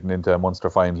win and getting into a Munster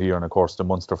final here, and of course the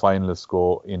Munster finalists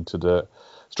go into the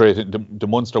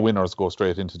Munster winners go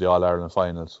straight into the All Ireland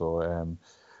final. So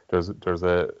there's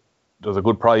a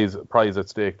good prize at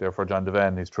stake there for John Devan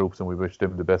and his troops, and we wish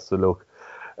them the best of luck.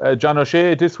 John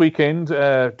O'Shea, this weekend,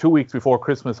 2 weeks before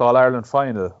Christmas, All Ireland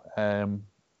final,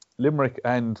 Limerick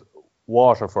and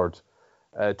Waterford.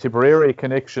 Tipperary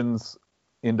connections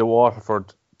in the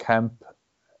Waterford camp.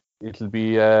 It'll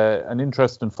be an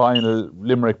interesting final.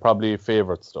 Limerick probably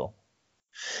favourites though.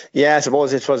 Yeah, I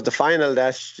suppose it was the final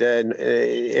that,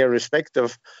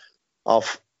 irrespective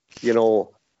of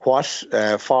what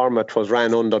format was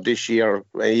ran under this year,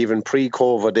 even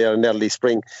pre-COVID there in early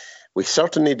spring, we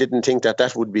certainly didn't think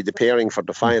that would be the pairing for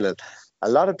the final. A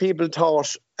lot of people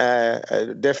thought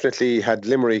definitely had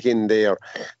Limerick in there,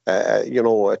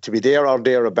 to be there or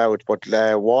thereabout. But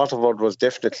Waterford was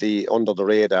definitely under the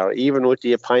radar, even with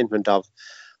the appointment of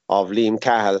Liam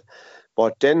Cahill.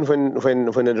 But then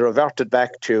when it reverted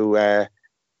back to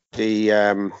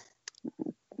the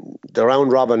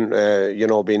round robin,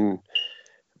 being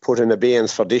put in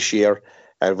abeyance for this year,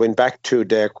 went back to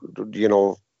the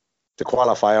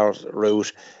qualifier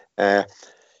route.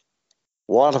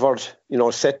 Waterford,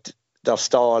 set their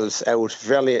stalls out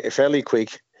fairly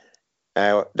quick.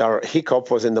 Their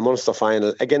hiccup was in the Munster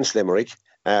final against Limerick.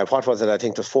 What was it? I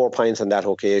think there's 4 points on that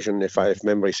occasion, if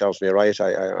memory serves me right.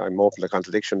 I'm open to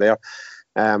contradiction there.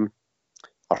 Or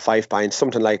 5 points,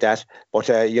 something like that. But,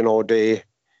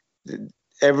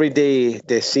 every day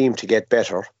they seem to get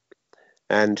better.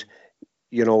 And,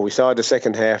 we saw the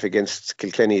second half against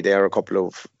Kilkenny there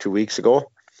 2 weeks ago.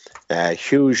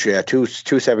 Huge,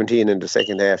 217 in the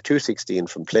second half, 216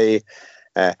 from play,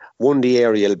 won the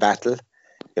aerial battle.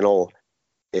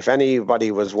 If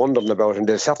anybody was wondering about it,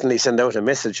 they'll certainly send out a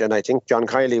message, and I think John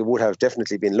Kiley would have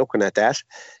definitely been looking at that.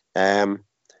 And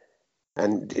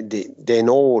they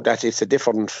know that it's a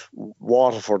different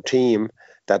Waterford team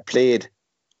that played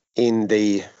in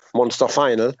the Munster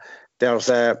final. There's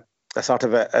a sort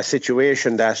of a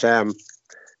situation that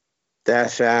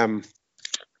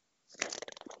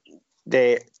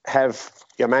they have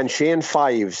your man Shane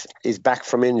Fives is back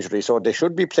from injury, so they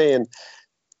should be playing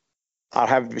or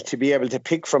have to be able to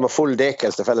pick from a full deck,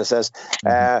 as the fella says.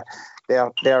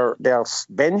 Their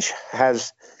bench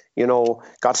has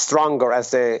got stronger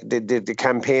as the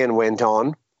campaign went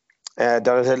on.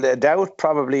 There is a doubt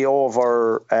probably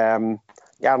over Aaron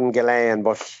Gillane,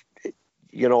 but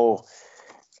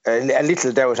a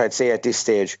little doubt I'd say at this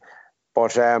stage.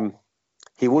 But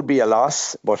he would be a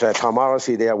loss, but Tom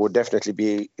Morrissey there would definitely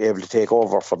be able to take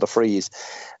over for the Freeze.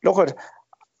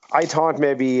 I thought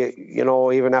maybe,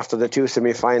 even after the 2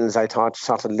 semi-finals, I thought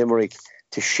sort of Limerick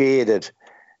to shade it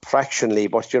fractionally.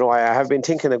 But, I have been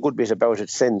thinking a good bit about it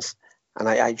since. And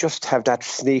I just have that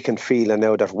sneaking feeling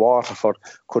now that Waterford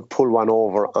could pull one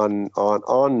over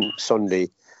on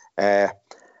Sunday.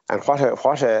 And what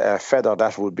a feather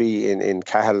that would be in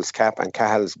Cahill's cap and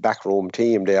Cahill's backroom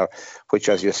team there, which,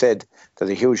 as you said,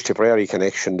 there's a huge Tipperary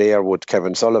connection there with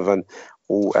Kevin Sullivan,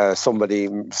 who somebody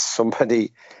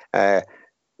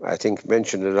I think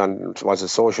mentioned it on, was it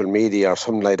social media or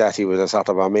something like that. He was a sort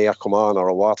of a mayor come on or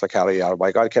a water carrier.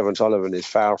 By God, Kevin Sullivan is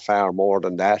far, far more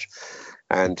than that.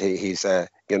 And he's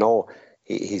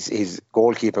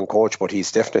goalkeeping coach, but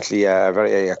he's definitely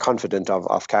very confident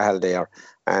of Cahill there.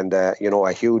 And,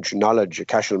 a huge knowledge, a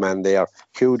Cashel man there,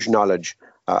 huge knowledge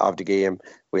of the game.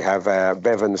 We have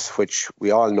Bevans, which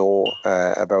we all know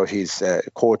about his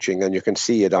coaching, and you can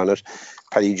see it on it.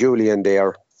 Paddy Julian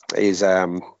there is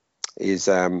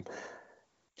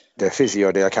the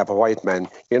physio there, Kappa White man,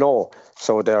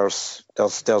 So there's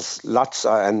lots,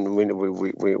 and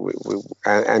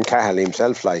and Cahill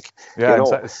himself,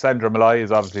 and Sandra Malloy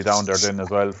is obviously down there then as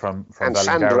well from and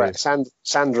Ballingarry.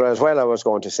 Sandra as well, I was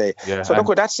going to say. Yeah, so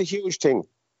look, that's a huge thing.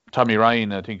 Tommy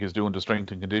Ryan, I think, is doing the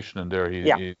strength and conditioning there. He's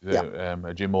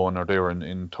a gym owner there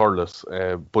in Thurles.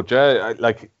 But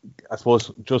I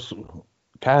suppose just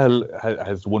Cahill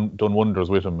has done wonders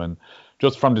with him, and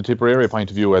just from the Tipperary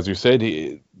point of view, as you said,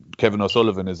 Kevin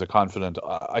O'Sullivan is a confident.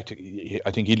 I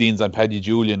think he leans on Paddy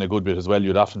Julian a good bit as well.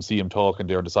 You'd often see him talking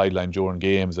there on the sideline during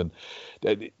games, and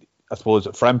I suppose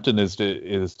Frampton is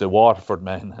the Waterford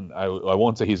man, and I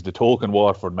won't say he's the token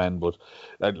Waterford man, but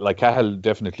Cahill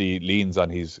definitely leans on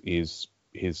his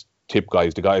tip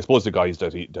guys, the guys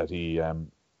that he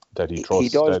he He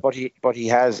trusts. does, but he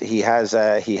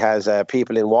has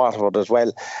people in Waterford as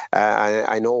well.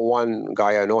 I know one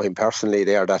guy, I know him personally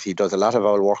there, that he does a lot of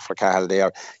our work for Cahill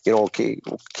there.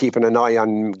 Keeping an eye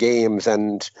on games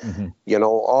and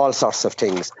all sorts of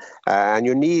things. And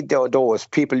you need those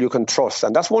people you can trust,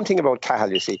 and that's one thing about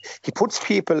Cahill. You see, he puts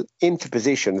people into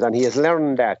positions, and he has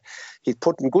learned that he's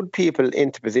putting good people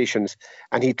into positions,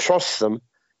 and he trusts them,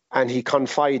 and he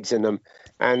confides in them.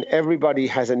 And everybody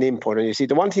has an input. And you see,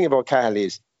 the one thing about Cahill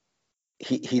is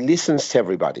he listens to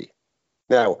everybody.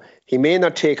 Now, he may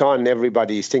not take on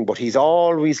everybody's thing, but he's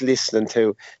always listening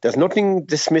to. There's nothing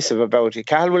dismissive about it.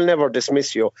 Cahill will never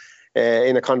dismiss you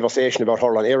in a conversation about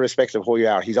hurling, irrespective of who you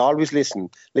are. He's always listening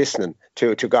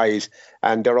to guys,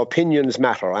 and their opinions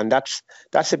matter. And that's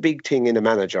a big thing in a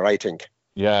manager, I think.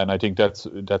 Yeah, and I think that's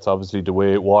obviously the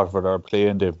way Waterford are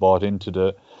playing. They've bought into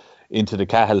the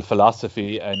Cahill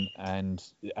philosophy, and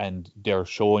they're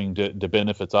showing the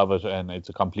benefits of it, and it's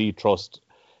a complete trust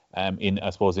in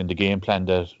the game plan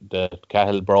that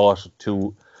Cahill brought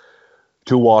to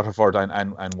Waterford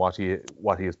and what he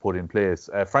has put in place.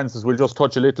 Francis, we'll just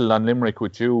touch a little on Limerick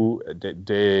with you.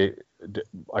 They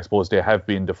I suppose they have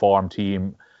been the form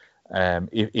team.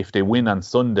 If they win on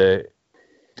Sunday,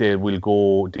 they will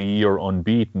go the year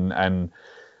unbeaten, and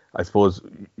I suppose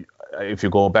if you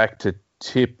go back to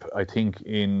Tipp, I think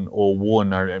in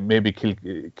 01, or maybe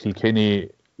Kilkenny,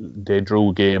 they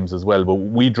drew games as well, but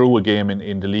we drew a game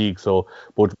in the league.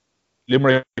 But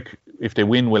Limerick, if they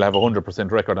win, will have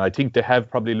 100% record, and I think they have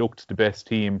probably looked the best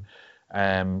team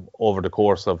over the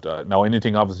course of now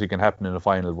anything obviously can happen in the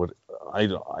final, but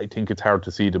I think it's hard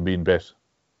to see them being bet.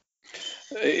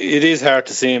 It is hard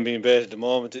to see him being bet at the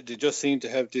moment. They just seem to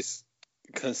have this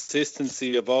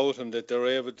consistency about him that they're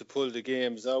able to pull the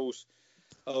games out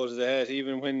of the hat.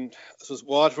 Even when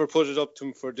Waterford put it up to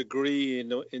him for a degree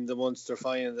in the Munster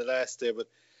final the last day, but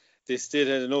they still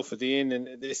had enough at the end,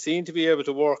 and they seem to be able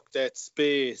to work that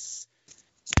space.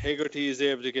 Hegarty is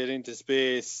able to get into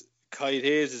space. Kyle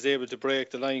Hayes is able to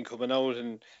break the line coming out,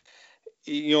 and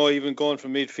even going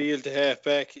from midfield to half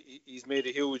back, he's made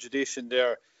a huge addition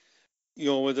there.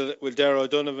 With Darragh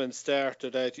O'Donovan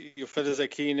started that, your fellas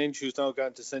like Cian Lynch, who's now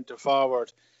gone to centre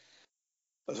forward.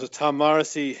 So Tom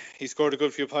Morrissey, he scored a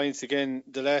good few points again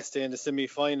the last day in the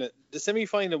semi-final. The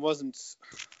semi-final wasn't,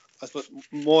 I suppose,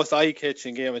 most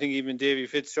eye-catching game. I think even Davy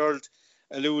Fitzgerald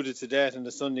alluded to that in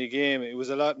the Sunday game. It was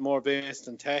a lot more based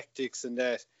on tactics and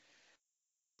that.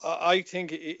 I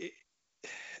think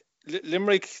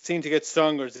Limerick seem to get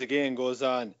stronger as the game goes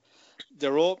on.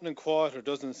 Their opening quarter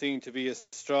doesn't seem to be as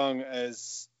strong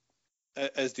as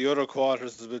the other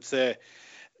quarters, I would say.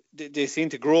 They seem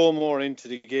to grow more into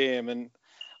the game, and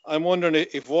I'm wondering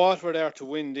if Waterford are to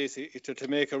win this, if they're to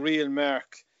make a real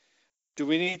mark, do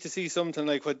we need to see something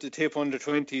like what the Tipp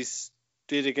under-20s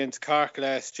did against Cork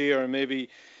last year, and maybe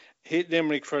hit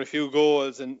Limerick for a few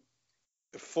goals and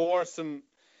force them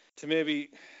to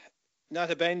maybe not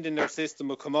abandon their system,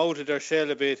 but come out of their shell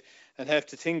a bit and have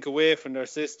to think away from their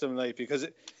system, because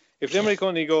if Limerick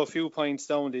only go a few points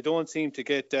down, they don't seem to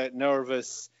get that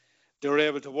nervous. They're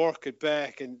able to work it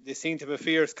back, and they seem to have a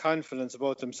fierce confidence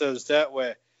about themselves that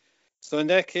way. So in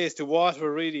that case, the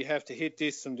Waterford really have to hit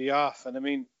this from the off. And I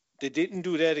mean, they didn't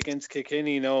do that against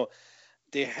Kilkenny.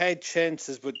 They had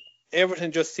chances, but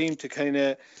everything just seemed to kind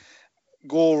of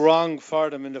go wrong for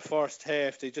them in the first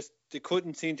half. They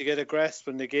couldn't seem to get a grasp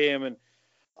on the game, and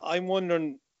I'm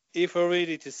wondering if we're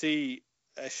ready to see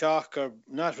a shock, or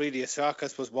not really a shock. I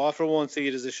suppose Waterford won't see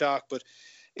it as a shock, but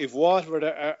if Waterford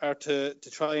are to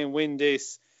try and win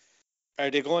this,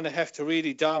 are they going to have to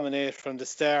really dominate from the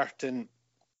start? And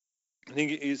I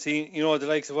think you see, the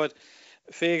likes of what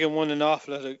Fagan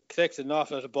collected an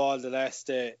awful lot of ball the last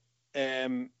day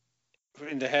in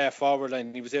the half forward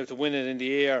line. He was able to win it in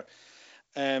the air.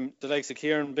 The likes of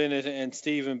Kieran Bennett and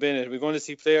Stephen Bennett, we're going to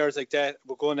see players like that.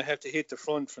 We're going to have to hit the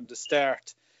front from the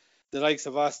start. The likes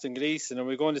of Austin Gleeson, and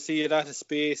we're going to see a lot of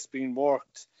space being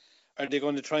worked. Are they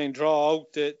going to try and draw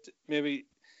out maybe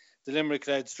the Limerick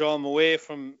lads, draw them away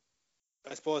from,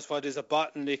 I suppose, what is a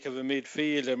bottleneck of a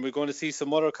midfield, and we're going to see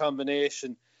some other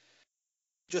combination,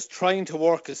 just trying to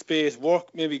work a space, work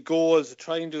maybe goals,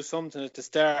 try and do something at the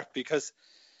start, because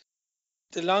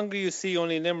the longer you see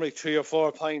only Limerick 3 or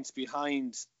 4 points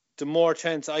behind, the more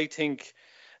chance I think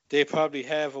they probably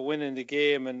have of winning the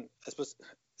game. And I suppose,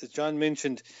 as John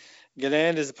mentioned,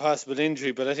 Gilland is a possible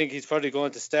injury, but I think he's probably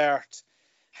going to start.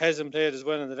 Hasn't played as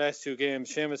well in the last 2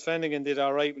 games. Seamus Flanagan did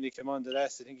all right when he came on the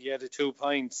last. I think he had 2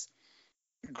 points.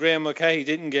 Graham Mulcahy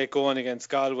didn't get going against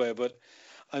Galway, but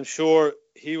I'm sure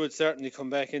he would certainly come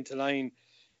back into line.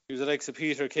 He was the likes of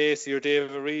Peter Casey or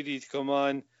David Reedy to come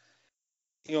on.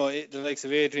 the likes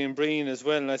of Adrian Breen as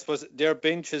well, and I suppose their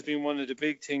bench has been one of the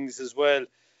big things as well,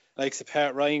 likes of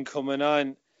Pat Ryan coming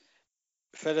on,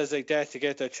 fellas like that to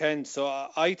get their chance. So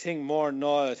I think more than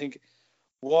all, I think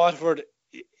Waterford,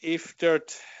 if they're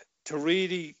to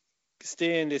really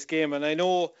stay in this game, and I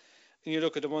know when you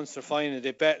look at the Munster final,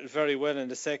 they battled very well in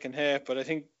the second half, but I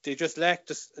think they just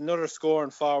lacked another scoring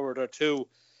forward or two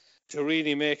to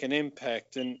really make an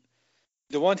impact. And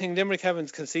the one thing, Limerick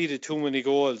haven't conceded too many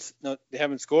goals. No, they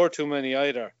haven't scored too many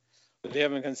either, but they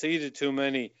haven't conceded too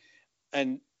many.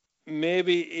 And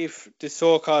maybe if the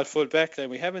so-called full back line,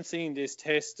 we haven't seen this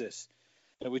tested.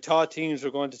 We thought teams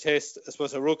were going to test, I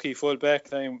suppose, a rookie full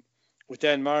back line with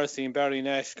Dan Morrissey and Barry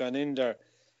Nash gone in there.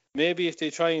 Maybe if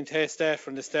they try and test that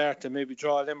from the start and maybe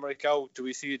draw Limerick out, do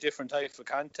we see a different type of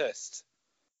contest?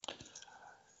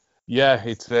 Yeah,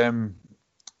 it's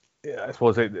I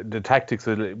suppose the tactics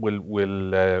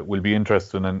will be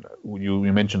interesting, and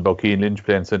you mentioned about Cian Lynch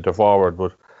playing centre forward,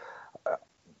 but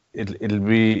it'll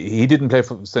be, he didn't play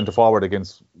centre forward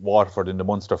against Waterford in the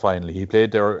Munster final. He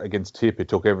played there against Tipp. It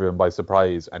took everyone by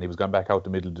surprise, and he was gone back out the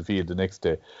middle of the field the next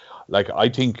day. Like, I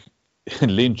think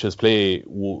Lynch's play,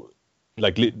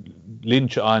 like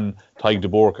Lynch on Tadhg de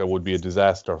Bourca would be a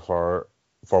disaster for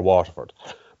Waterford,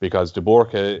 because de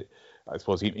Bourca, I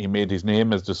suppose he made his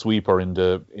name as the sweeper in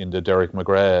the Derek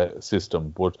McGrath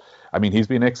system. But I mean, he's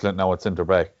been excellent now at centre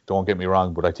back, don't get me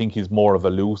wrong, but I think he's more of a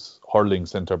loose hurling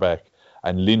centre back,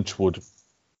 and Lynch would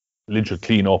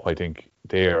clean up, I think,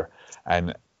 there.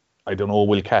 And I don't know,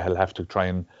 will Cahill have to try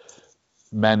and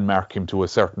man mark him to a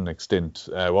certain extent?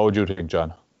 What would you think,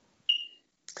 John?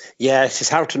 Yeah, it's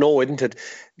hard to know, isn't it?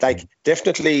 Like,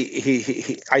 definitely,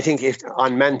 he I think if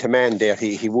on man to man there,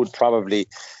 he would probably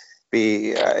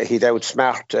be he'd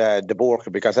outsmart de Bourca,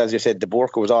 because, as you said, de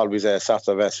Bourca was always a sort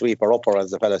of a sweeper upper,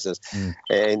 as the fella says,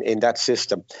 in that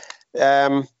system.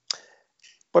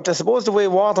 But I suppose the way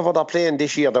Waterford are playing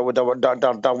this year, their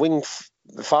wing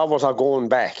forwards are going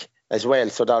back as well,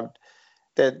 so that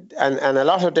and a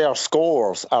lot of their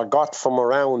scores are got from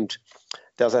around.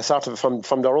 There's a sort of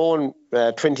from their own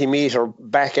 20 metre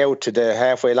back out to the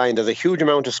halfway line. There's a huge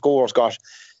amount of scores got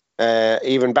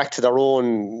even back to their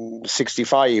own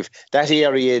 65. That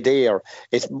area there,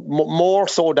 it's more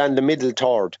so than the middle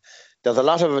third. There's a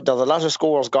lot of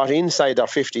scores got inside their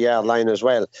 50-yard line as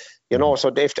well.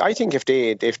 So I think if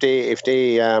they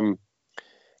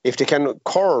can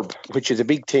curb, which is a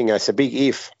big thing, it's a big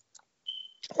if,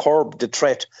 curb the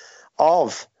threat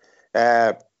of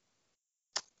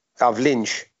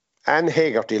Lynch and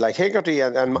Hegarty, like Hegarty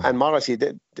and Morrissey,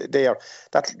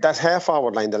 that half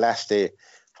forward line the last day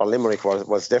for Limerick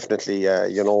was definitely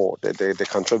they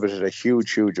contributed a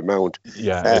huge amount.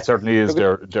 Yeah, it certainly is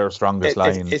their strongest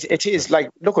line. It is, like,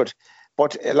 look at,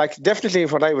 but like, definitely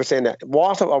what I was saying, that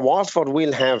Waterford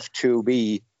will have to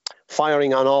be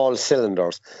firing on all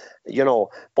cylinders,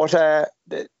 but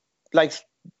like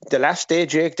the last day,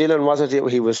 Jake Dillon,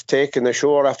 he was taking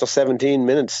ashore after 17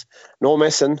 minutes, no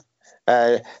messing.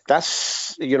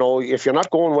 That's, if you're not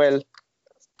going well,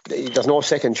 there's no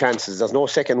second chances, there's no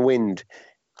second wind.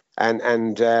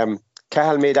 And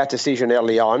Cahill made that decision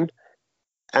early on.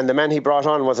 And the man he brought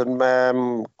on, was it,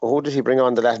 who did he bring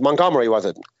on the last? Montgomery, was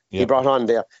it? Yeah. He brought on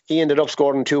there. He ended up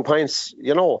scoring 2 points,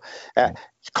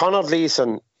 Conor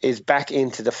Leeson is back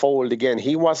into the fold again.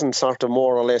 He wasn't sort of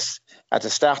more or less at the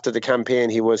start of the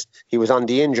campaign. He was on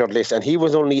the injured list, and he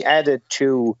was only added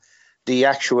to the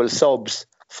actual subs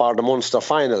for the Munster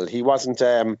final. He wasn't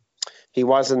there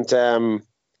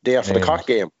for the Cork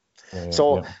game.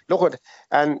 Look at,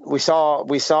 and we saw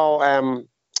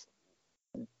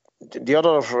the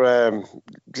other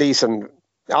Gleeson,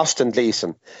 Austin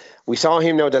Gleeson. We saw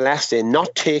him now the last day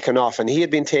not taken off, and he had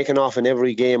been taken off in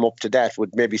every game up to that,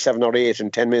 with maybe 7 or 8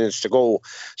 and 10 minutes to go.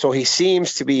 So he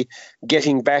seems to be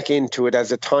getting back into it as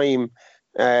the time,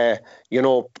 as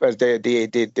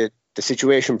the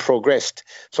situation progressed.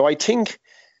 So I think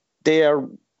they're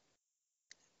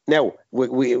now.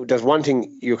 There's one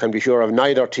thing you can be sure of: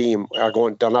 neither team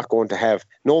they're not going to have.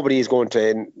 Nobody is going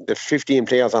to. The 15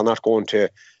 players are not going to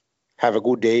have a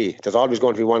good day. There's always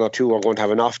going to be 1 or 2 who are going to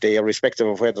have an off day, irrespective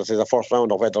of whether it's a first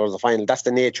round or whether it's a final. That's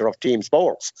the nature of team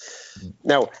sports.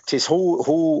 Now, it is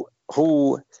who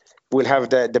will have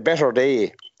the better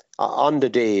day on the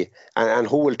day, and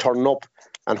who will turn up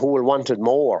and who will want it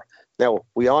more. Now,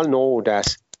 we all know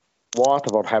that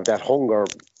Waterford have that hunger,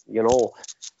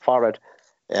 for it.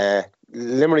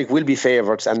 Limerick will be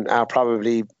favourites and are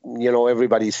probably,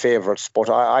 everybody's favourites.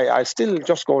 But I still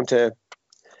just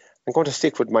I'm going to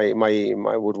stick with my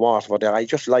with Waterford there. I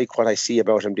just like what I see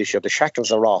about him this year. The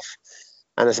shackles are off,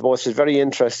 and I suppose it's very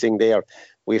interesting there.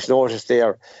 We've noticed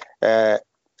there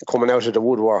coming out of the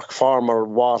woodwork. Former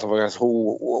Waterford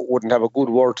who wouldn't have a good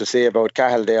word to say about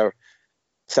Cahill there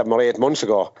 7 or 8 months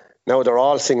ago. Now they're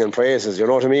all singing praises. You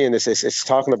know what I mean? It's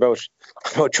talking about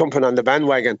jumping on the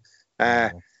bandwagon.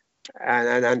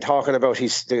 And talking about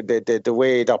the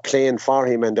way they're playing for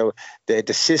him and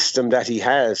the system that he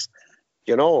has,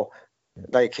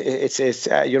 like it's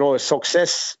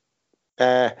success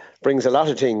brings a lot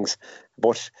of things,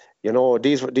 but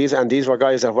these were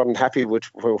guys that weren't happy with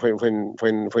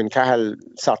when Cahill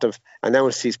sort of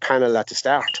announced his panel at the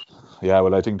start. Yeah,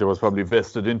 well, I think there was probably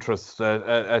vested interest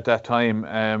at that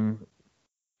time.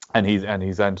 And he's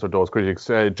answered those critics.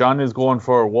 John is going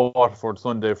for Waterford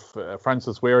Sunday.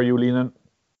 Francis, where are you leaning?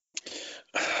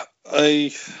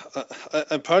 I'm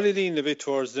probably leaning a bit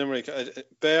towards Limerick. I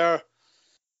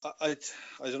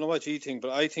don't know what you think,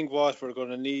 but I think Waterford are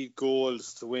going to need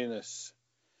goals to win it.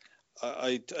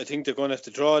 I think they're going to have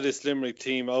to draw this Limerick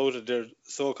team out of their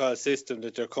so-called system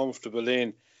that they're comfortable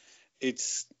in.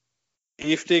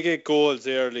 If they get goals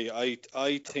early, I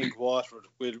think Waterford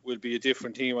will be a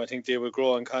different team. I think they will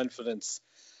grow in confidence.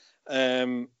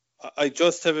 I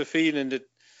just have a feeling that,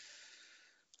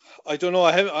 I don't know,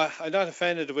 I'm not a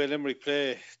fan of the way Limerick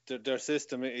play their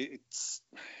system. It's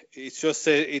just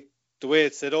the way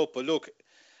it's set up. But look,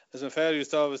 as my father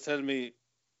used to always tell me,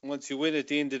 once you win at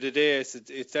the end of the day,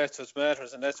 that's what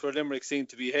matters, and that's where Limerick seem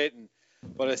to be heading.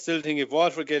 But I still think if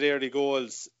Waterford get early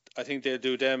goals, I think they'll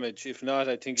do damage. If not,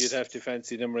 I think you'd have to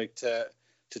fancy Limerick to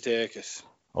take it.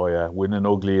 Oh yeah, winning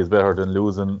ugly is better than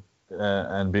losing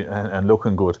and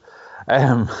looking good. I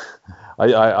have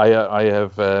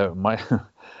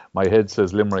my head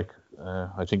says Limerick.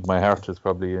 I think my heart is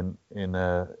probably in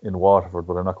Waterford,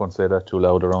 but I'm not going to say that too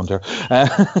loud around here.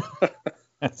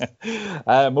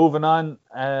 Moving on,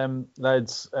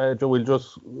 lads. We'll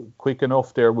just quick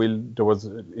enough there.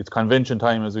 It's convention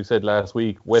time, as we said last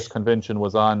week. West Convention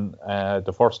was on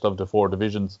the first of the 4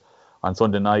 divisions on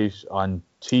Sunday night on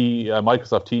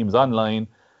Microsoft Teams online.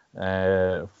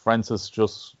 Francis,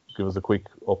 just give us a quick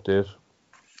update.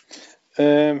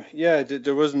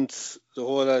 There wasn't the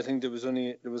whole. I think there was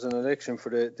an election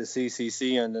for the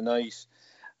CCC on the night.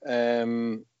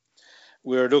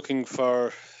 We're looking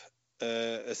for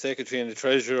a secretary and a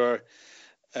treasurer.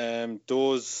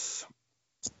 Those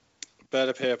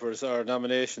ballot papers or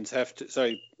nominations have to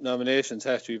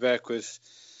be back with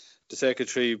the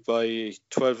secretary by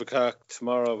 12 o'clock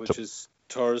tomorrow, which is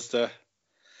Thursday.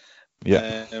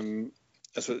 Yeah.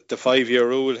 The 5-year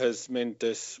rule has meant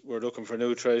that we're looking for a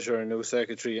new treasurer, a new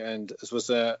secretary, and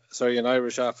an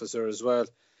Irish officer as well.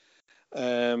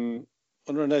 Other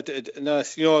than that,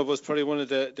 it was probably one of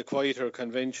the quieter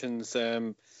conventions.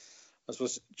 I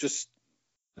suppose just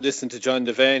listen to John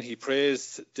Devane. He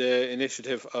praised the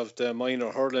initiative of the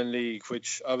minor hurling league,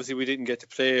 which obviously we didn't get to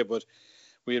play, but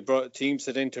we had brought teams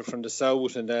that entered from the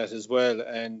south and that as well,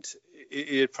 and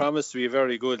it had promised to be a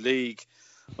very good league.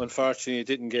 Unfortunately, it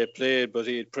didn't get played, but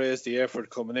he had praised the effort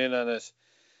coming in on it.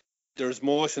 There's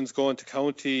motions going to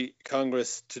County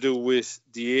Congress to do with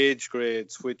the age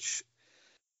grades, which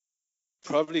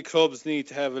probably clubs need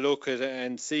to have a look at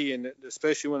and see, and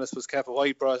especially when I suppose Kappa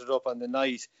White brought it up on the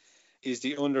night, is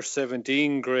the under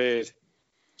 17 grade.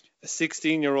 A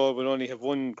 16-year-old will only have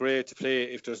 1 grade to play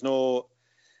if there's no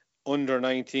under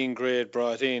 19 grade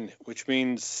brought in, which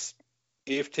means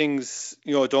if things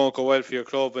don't go well for your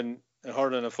club and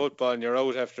hurling and football and you're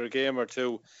out after a game or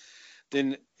two,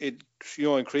 then it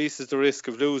increases the risk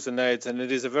of losing lads, and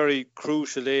it is a very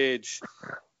crucial age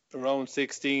around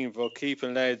 16 for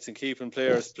keeping lads and keeping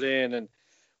players playing, and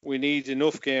we need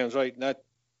enough games, right? Not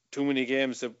too many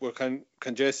games that we're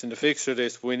congesting the fixture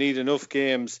list, but we need enough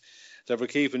games that we're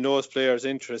keeping those players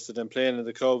interested in playing in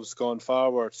the clubs going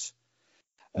forwards.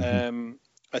 I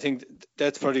think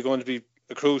that's probably going to be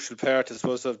a crucial part, I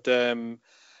suppose, of the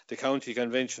county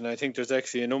convention. I think there's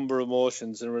actually a number of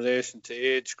motions in relation to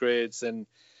age grades and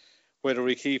whether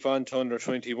we keep on to under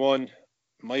 21.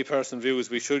 My personal view is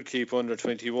we should keep under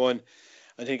 21.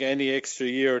 I think any extra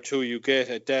year or two you get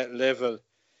at that level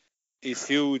is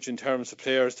huge in terms of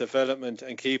players' development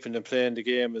and keeping them playing the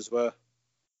game as well.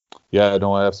 Yeah,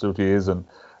 no, it absolutely is. And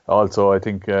also I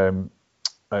think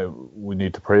we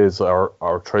need to praise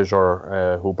our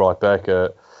treasurer who brought back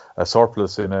a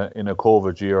surplus in a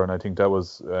COVID year, and I think that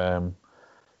was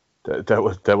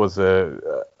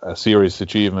a serious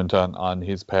achievement on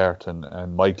his part.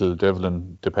 And Michael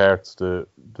Devlin departs the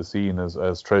scene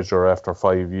as treasurer after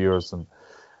 5 years, and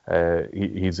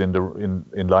he's in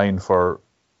line for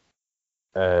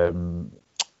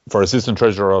assistant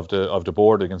treasurer of the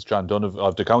board against John Donovan,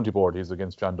 of the county board. He's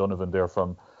against John Donovan there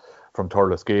from from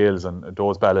Thurles Gales, and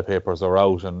those ballot papers are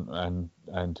out and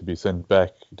to be sent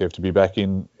back. They have to be back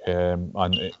in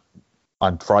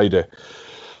on Friday.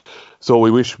 So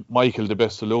we wish Michael the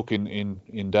best of luck in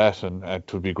that, and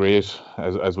it would be great,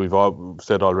 as we've all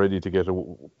said already, to get a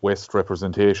West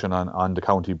representation on the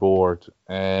county board.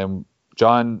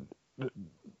 John,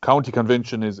 county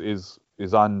convention is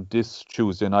on this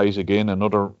Tuesday night again,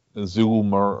 another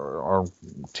Zoom or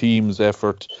Teams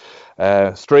effort.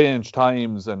 Strange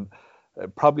times, and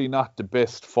probably not the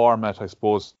best format, I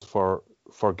suppose, for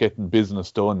getting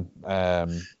business done.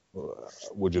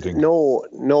 Would you think? No,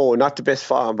 not the best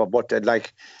form, but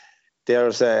like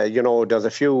there's a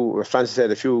few, Francis said,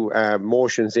 a few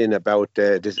motions in about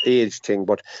this age thing.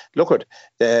 But look at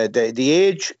the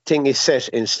age thing is set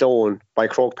in stone by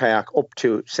Croke Park up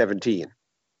to 17.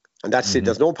 And that's it.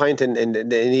 There's no point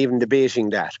in even debating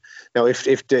that. Now, if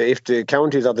the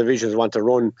counties or divisions want to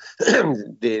run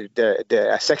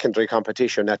a secondary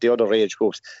competition at the other age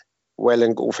groups, well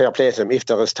and go, fair play to them if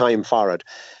there is time for it.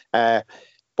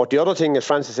 But the other thing, as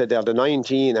Francis said there, the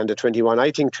 19 and the 21,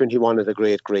 I think 21 is a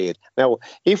great grade. Now,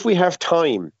 if we have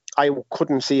time, I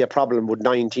couldn't see a problem with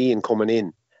 19 coming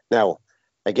in. Now,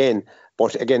 again,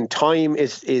 time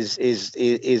is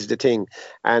the thing.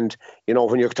 And,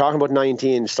 when you're talking about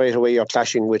 19, straight away you're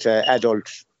clashing with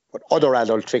other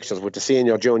adult fixtures, with the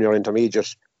senior, junior,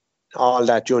 intermediate, all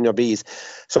that, junior Bs.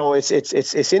 So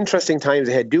it's interesting times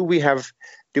ahead. Do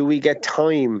we get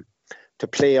time to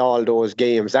play all those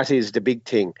games? That is the big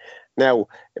thing. Now,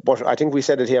 but I think we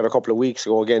said it here a couple of weeks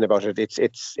ago again about it.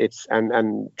 It's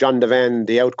and John Devan,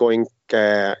 the outgoing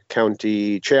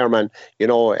county chairman,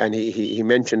 and he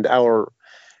mentioned our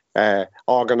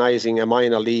organising a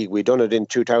minor league. We done it in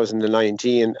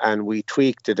 2019 and we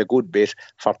tweaked it a good bit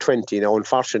for 20. Now,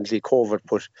 unfortunately, COVID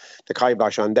put the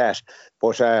kibosh on that.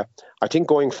 But I think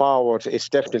going forward, it's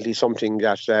definitely something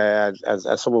that,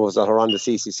 as some of us that are on the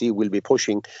CCC will be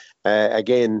pushing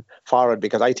again forward,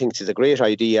 because I think it's a great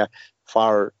idea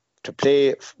to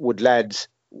play with lads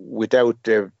without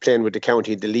playing with the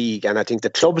county, the league, and I think the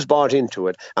clubs bought into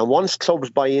it. And once clubs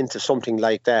buy into something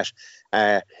like that,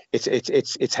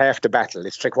 it's half the battle.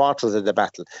 It's 3/4 of the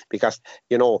battle, because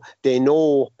they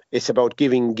know it's about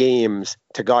giving games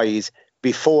to guys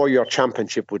before your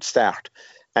championship would start.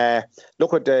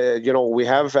 Look at we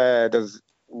have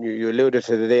you alluded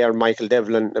to there. Michael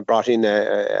Devlin brought in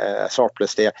a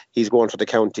surplus there. He's going for the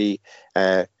county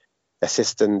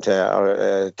assistant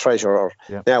or treasurer.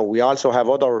 Yeah. Now we also have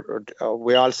other.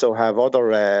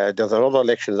 There's another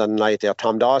elections on the night there.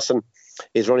 Tom Dawson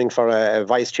is running for a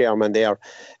vice chairman there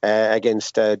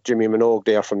against Jimmy Minogue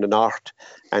there from the north.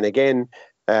 And again,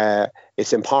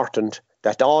 it's important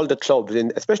that all the clubs,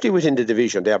 especially within the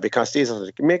division there, because these are,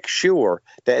 make sure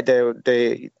that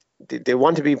they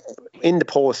want to be in the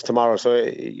post tomorrow. So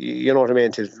you know what I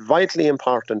mean. It's vitally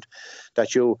important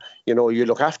that you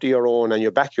look after your own and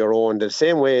you back your own. The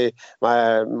same way,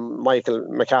 Michael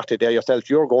McCarthy there yourself,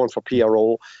 you're going for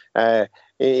PRO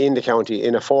in the county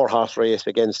in a 4-horse race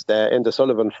against Enda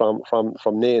Sullivan from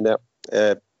Nena,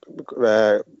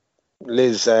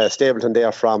 Liz Stapleton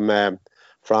there from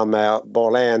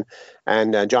Borlane,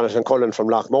 and Jonathan Cullen from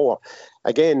Lochmore.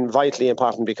 Again, vitally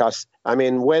important, because I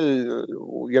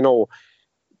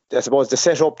suppose the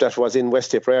setup that was in West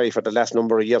Tipperary for the last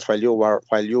number of years while you were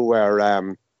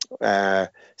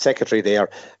secretary there,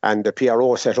 and the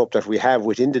PRO setup that we have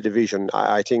within the division,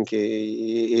 I think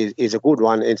is a good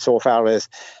one, insofar as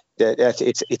that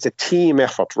it's a team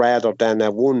effort rather than a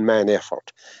one-man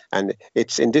effort, and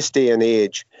it's in this day and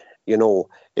age,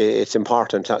 it's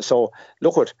important. So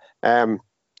look at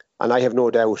and I have no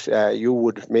doubt you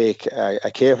would make a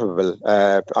capable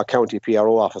a county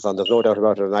PRO officer, and there's no doubt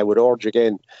about it. And I would urge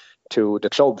again to the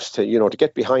clubs to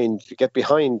get behind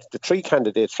the 3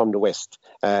 candidates from the West,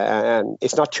 and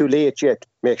it's not too late yet.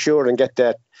 Make sure and get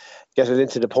it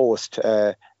into the post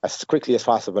as quickly as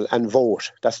possible, and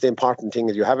vote. That's the important thing,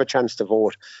 is you have a chance to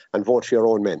vote, and vote for your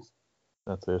own men.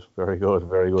 That's it. Very good.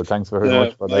 Thanks very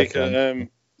much for Mike, that.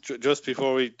 Just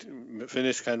before we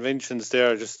finish conventions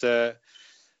there, just to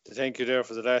thank you there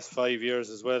for the last 5 years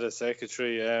as well as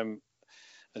secretary. I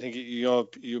think you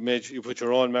put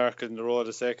your own mark in the role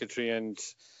as secretary, and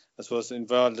I suppose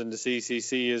involved in the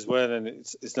CCC as well. And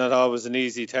it's not always an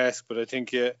easy task, but I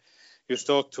think you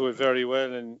stuck to it very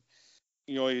well, and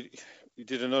you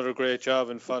did another great job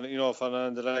in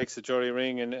following the likes of Jerry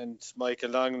Ring and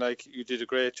Michael Long. Like, you did a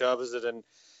great job as it, and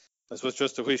I suppose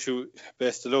just to wish you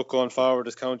best of luck going forward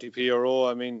as county PRO.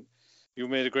 I mean, you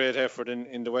made a great effort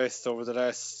in the West over the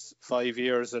last 5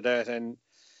 years of that, and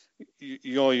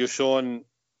you've shown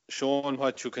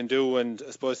what you can do. And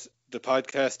I suppose the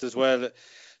podcast as well,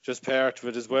 just part of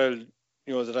it as well.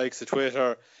 The likes of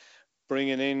Twitter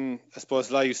bringing in, I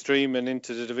suppose, live streaming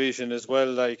into the division as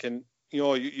well. And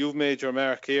you've made your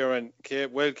mark here and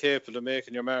well capable of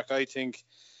making your mark, I think,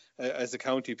 as a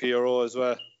county PRO as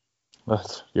well.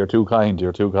 You're too kind.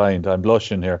 I'm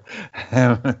blushing here.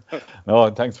 No,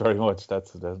 thanks very much.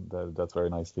 That's very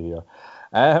nice to hear.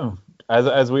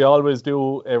 As we always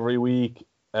do every week,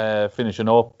 finishing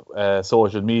up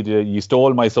social media. You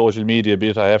stole my social media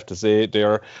bit, I have to say.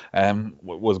 There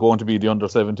was going to be the under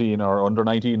 17 or under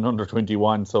 19, under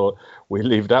 21, so we'll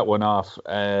leave that one off.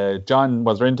 John,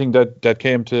 was there anything that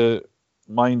came to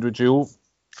mind with you?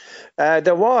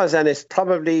 There was, and it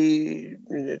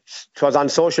was on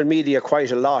social media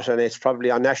quite a lot, and it's probably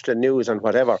on national news and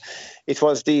whatever. It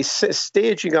was the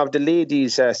staging of the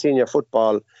ladies' senior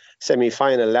football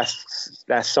semi-final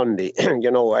last Sunday.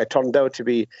 It turned out to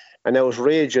be an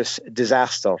outrageous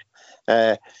disaster,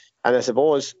 and I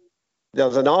suppose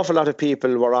there's an awful lot of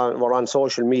people were on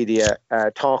social media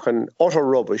talking utter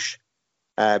rubbish,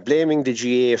 blaming the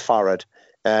GA for it,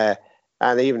 and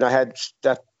even I had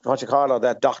that.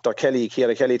 That Dr.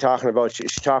 Ciara Kelly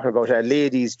she's talking about a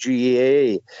ladies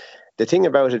GAA. The thing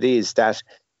about it is that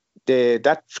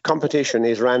that competition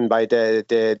is run by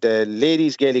the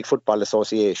Ladies Gaelic Football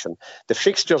Association. The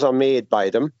fixtures are made by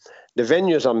them, the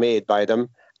venues are made by them,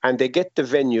 and they get the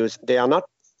venues. They are not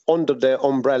under the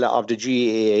umbrella of the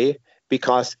GAA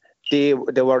because they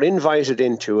were invited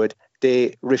into it.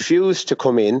 They refused to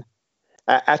come in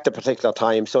at the particular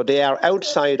time, so they are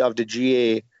outside of the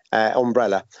GAA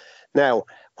umbrella. Now,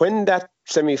 when that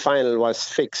semi-final was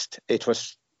fixed, it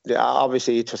was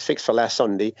fixed for last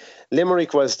Sunday.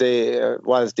 Limerick was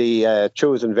the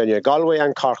chosen venue. Galway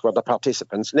and Cork were the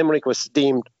participants. Limerick was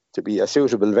deemed to be a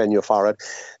suitable venue for it.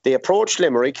 They approached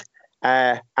Limerick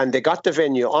and they got the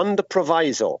venue on the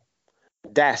proviso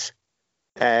that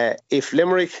if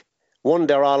Limerick won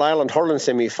their All-Ireland hurling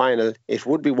semi-final, it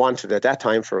would be wanted at that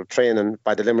time for training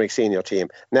by the Limerick senior team.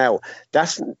 Now,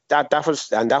 that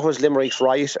was Limerick's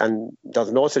right, and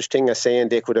there's no such thing as saying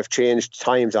they could have changed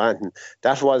times or anything.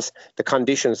 That was the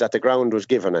conditions that the ground was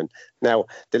given in. Now,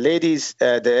 the ladies,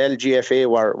 the LGFA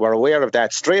were aware of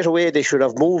that. Straight away, they should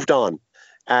have moved on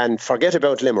and forget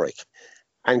about Limerick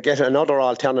and get another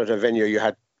alternative venue. You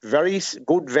had very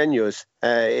good venues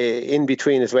in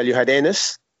between as well. You had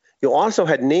Ennis. You also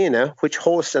had Nena, which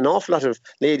hosts an awful lot of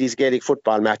ladies' Gaelic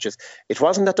football matches. It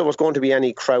wasn't that there was going to be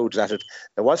any crowds at it.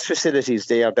 There was facilities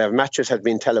there. The matches had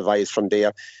been televised from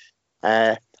there.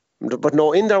 But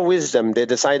no, in their wisdom, they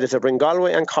decided to bring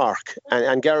Galway and Cork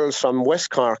and girls from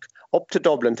West Cork up to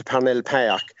Dublin to Parnell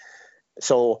Park.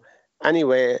 So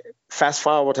anyway, fast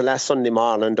forward to last Sunday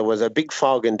morning, there was a big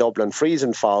fog in Dublin,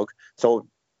 freezing fog. So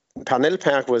Parnell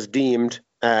Park was deemed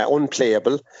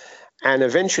unplayable. And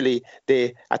eventually,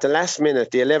 at the last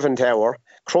minute, the 11th hour,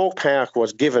 Croke Park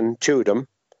was given to them.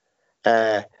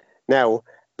 Now,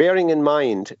 bearing in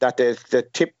mind that the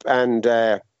Tipp and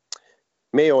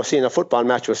Mayo senior football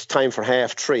match was timed for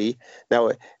 3:30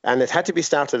 now, and it had to be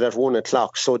started at 1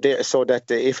 o'clock, so that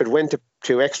if it went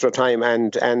to extra time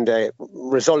and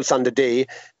results on the day,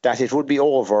 that it would be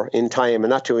over in time and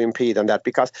not to impede on that.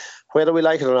 Because whether we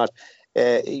like it or not,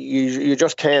 you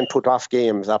just can't put off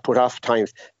games or put off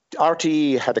times.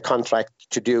 RTE had a contract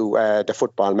to do the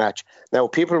football match. Now,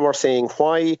 people were saying,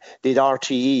 why did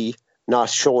RTE not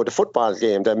show the football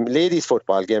game, the ladies'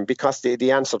 football game? Because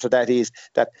the answer to that is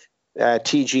that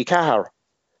TG Cahir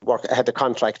had the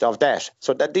contract of that.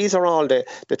 So that these are all the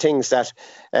things that,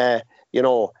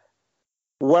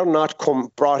 were not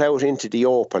brought out into the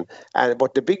open.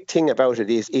 But the big thing about it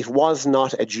is it was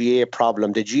not a GA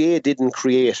problem. The GA didn't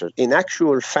create it. In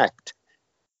actual fact,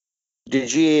 the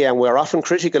GA, and we're often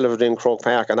critical of it in Croke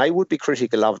Park, and I would be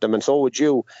critical of them, and so would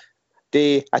you.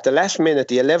 They, at the last minute,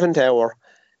 the 11th hour,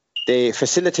 they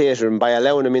facilitated them by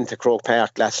allowing them into Croke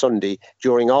Park last Sunday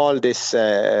during all this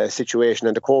situation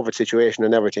and the COVID situation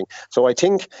and everything. So I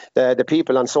think the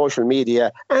people on social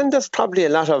media, and there's probably a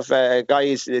lot of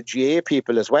guys, the GA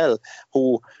people as well,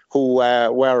 who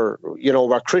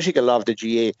were critical of the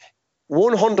GA.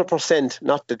 100%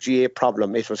 not the GA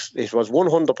problem. It was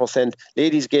 100%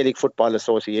 Ladies Gaelic Football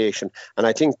Association, and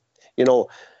I think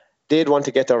they'd want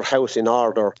to get their house in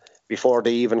order before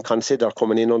they even consider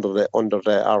coming in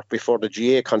or before the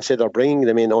GA consider bringing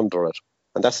them in under it.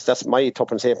 And that's my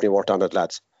tuppence halfpenny worth on it,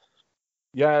 lads.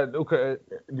 Yeah, look,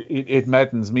 it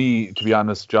maddens me, to be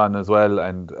honest, John, as well.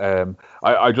 And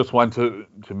I just want to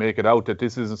make it out that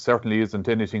this certainly isn't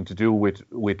anything to do with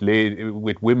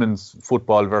women's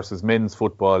football versus men's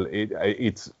football.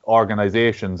 It's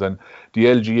organisations, and the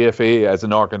LGFA as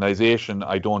an organisation,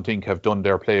 I don't think have done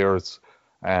their players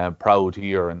proud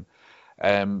here. And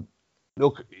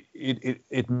Look,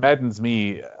 it maddens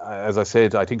me, as I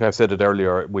said. I think I've said it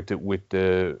earlier with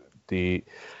the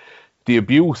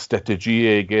abuse that the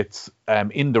GA gets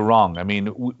in the wrong. I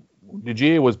mean, the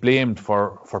GA was blamed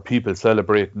for people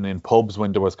celebrating in pubs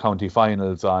when there was county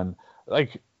finals on.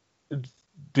 Like,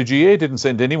 the GA didn't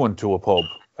send anyone to a pub,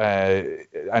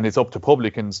 and it's up to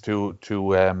publicans to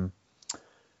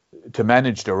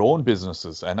manage their own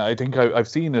businesses. And I think I've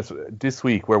seen it this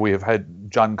week where we have had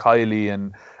John Kiley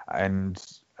and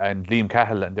Liam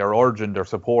Cahill, and they're urging their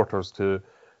supporters to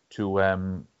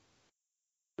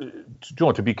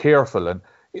be careful. And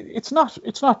it's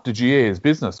not the GA's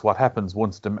business what happens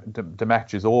once the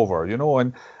match is over, you know.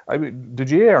 And I mean, the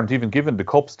GA aren't even giving the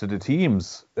cups to the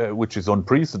teams, which is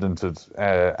unprecedented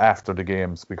after the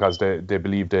games, because they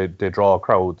believe they draw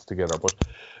crowds together. But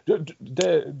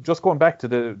just going back to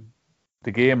the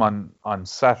game on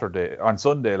Sunday,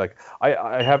 like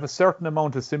I have a certain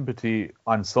amount of sympathy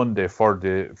on Sunday for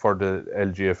the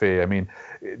LGFA. I mean,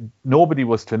 nobody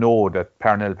was to know that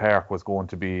Parnell Park was going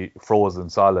to be frozen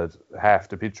solid, half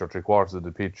the pitch or 3/4 of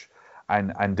the pitch,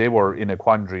 and they were in a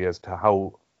quandary as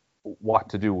to what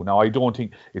to do. Now, I don't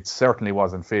think it certainly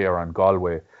wasn't fair on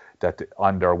Galway that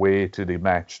on their way to the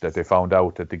match that they found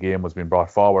out that the game was being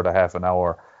brought forward a half an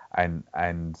hour and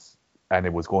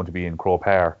it was going to be in Croke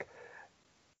Park.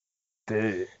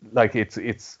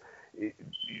 It's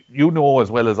you know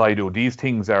as well as I do, these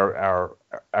things are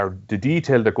the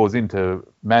detail that goes into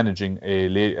managing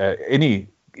any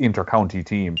inter-county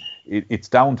team. It's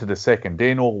down to the second.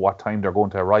 They know what time they're going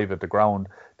to arrive at the ground.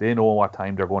 They know what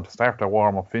time they're going to start their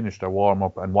warm-up, finish their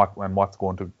warm-up, and what's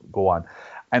going to go on.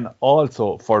 And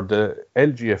also for the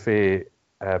LGFA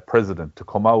president to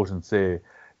come out and say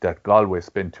that Galway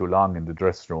spent too long in the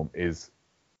dressing room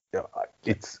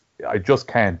I just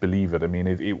can't believe it. I mean,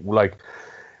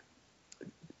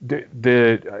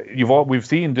 we've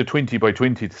seen the 20 by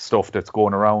 20 stuff that's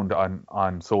going around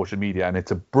on social media, and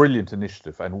it's a brilliant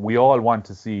initiative, and we all want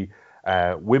to see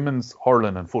women's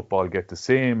hurling and football get the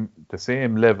same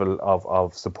level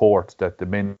of support that the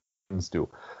men's do.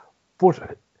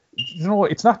 But you know,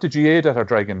 it's not the GA that are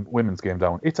dragging women's game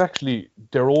down. It's actually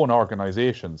their own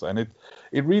organisations, and it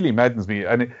really maddens me.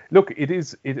 And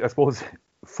I suppose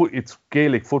it's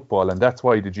Gaelic football, and that's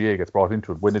why the GA gets brought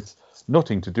into it when it's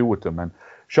nothing to do with them. And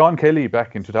Sean Kelly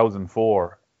back in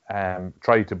 2004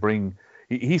 tried to bring.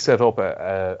 He set up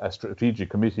a strategic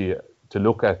committee to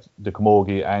look at the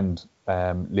Camogie and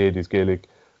ladies Gaelic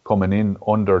coming in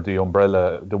under the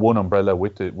one umbrella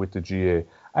with the GA,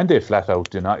 and they flat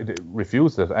out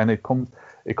refused it. And it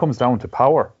comes down to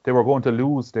power. They were going to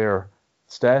lose their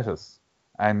status,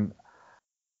 and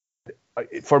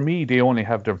for me, they only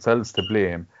have themselves to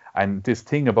blame. And this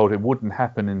thing about it wouldn't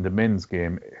happen in the men's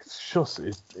game, it's just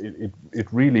it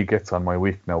really gets on my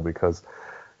wick now, because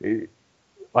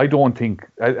I don't think,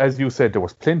 as you said, there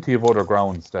was plenty of other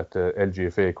grounds that the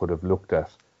LGFA could have looked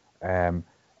at.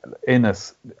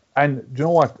 Innes, and you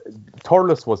know what,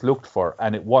 Thurles was looked for,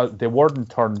 and they weren't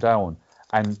turned down,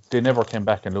 and they never came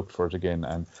back and looked for it again.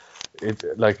 And it's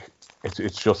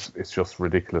just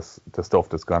ridiculous, the stuff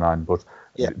that's gone on. But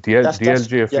the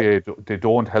LGFA, they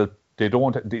don't help.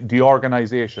 The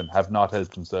organisation have not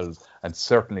helped themselves, and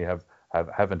certainly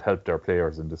haven't helped their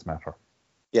players in this matter.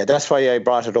 Yeah, that's why I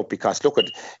brought it up, because look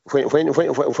at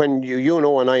when you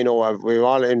know and I know, we're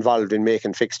all involved in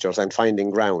making fixtures and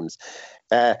finding grounds.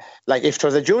 Like if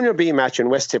there's a Junior B match in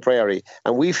West Tipperary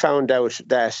and we found out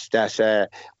that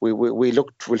we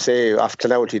looked, we'll say, off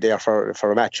Clouty there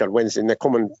for a match on Wednesday in the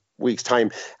coming week's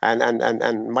time,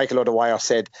 and Michael O'Dwyer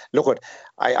said, look,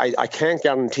 I can't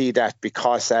guarantee that,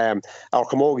 because our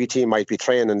Camogie team might be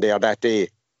training there that day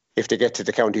if they get to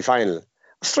the county final.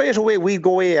 Straight away we'd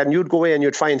go away and you'd go away and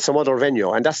you'd find some other venue,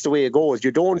 and that's the way it goes.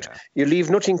 You leave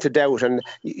nothing to doubt, and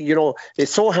you know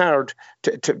it's so hard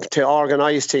to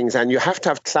organise things, and you have to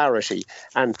have clarity,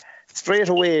 and straight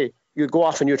away you'd go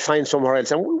off and you'd find somewhere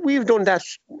else. And we've done that,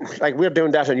 like we're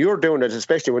doing that, and you're doing it,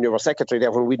 especially when you were secretary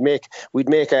there, when we'd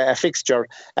make a fixture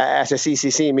at a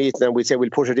CCC meeting, and we'd say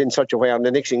we'll put it in such a way, and the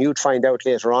next thing you'd find out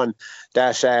later on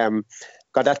that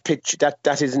got that pitch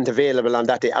that isn't available on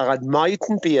that day, or it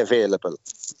mightn't be available.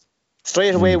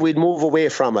 Straight away we'd move away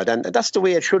from it, and that's the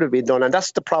way it should have been done. And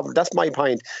that's the problem. That's my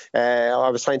point. I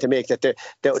was trying to make, that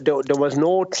there was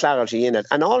no clarity in it.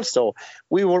 And also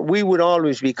we would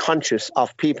always be conscious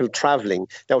of people travelling.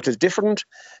 Now it is different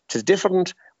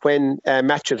when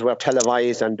matches were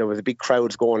televised and there was big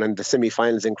crowds going, and the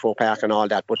semi-finals in Croke Park and all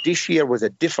that. But this year was a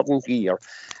different year,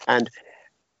 and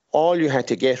all you had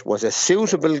to get was a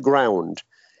suitable ground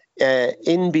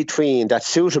in between that's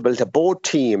suitable to both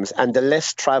teams and the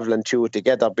less travelling to it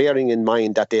together, bearing in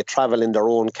mind that they travel in their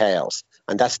own cars.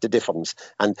 And that's the difference.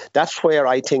 And that's where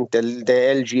I think the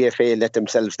LGFA let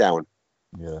themselves down.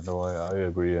 Yeah, no, I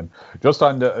agree. And just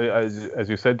on the as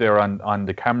you said there on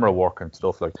the camera work and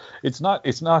stuff, like it's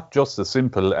not just as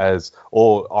simple as,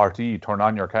 oh, RT, turn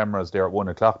on your cameras there at 1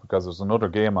 o'clock because there's another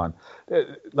game on.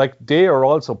 Like they are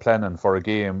also planning for a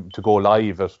game to go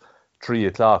live at 3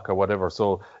 o'clock or whatever.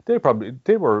 So they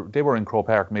were in Croke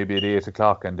Park maybe at 8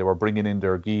 o'clock and they were bringing in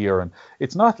their gear, and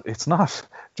it's not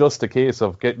just a case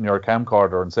of getting your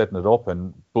camcorder and setting it up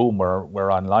and boom,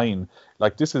 we're online.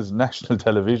 Like, this is national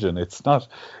television. It's not.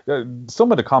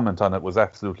 Some of the comment on it was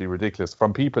absolutely ridiculous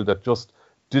from people that just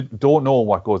don't know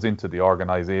what goes into the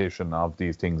organisation of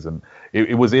these things, and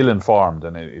it was ill-informed,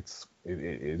 and it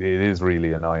is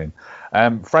really annoying.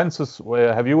 Francis,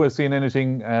 have you seen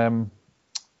anything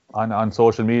on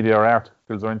social media or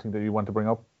articles or anything that you want to bring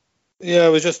up? Yeah, I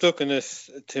was just looking at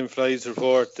Tim Fly's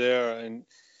report there, and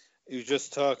he was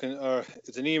just talking, or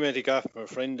it's an email he got from a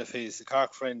friend of his, a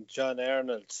Cork friend, John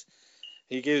Arnold.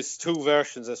 He gives two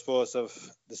versions, I suppose, of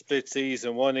the split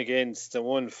season, one against and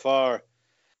one for.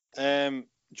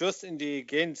 Just in the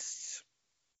against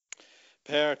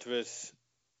part of it,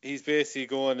 he's basically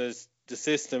going as the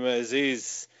system as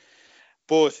is,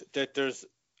 but that there's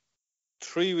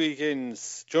 3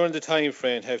 weekends during the time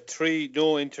frame have 3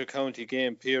 no inter-county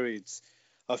game periods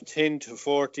of 10 to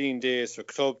 14 days for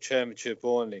club championship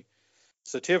only.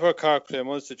 So Tipp or Cork play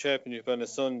Munster Championship on a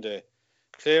Sunday.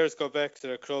 Players go back to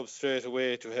their club straight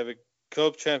away to have a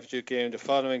club championship game the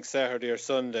following Saturday or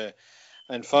Sunday,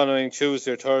 and following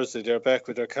Tuesday or Thursday they're back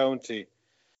with their county.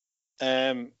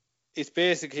 It's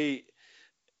basically,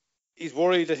 he's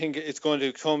worried, I think it's going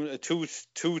to become a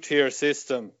two-tier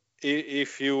system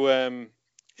if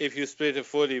you split it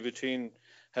fully between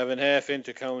having half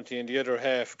inter-county and the other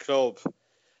half club.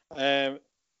 The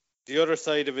other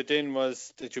side of it then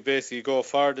was that you basically go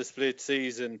for the split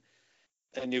season,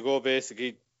 and you go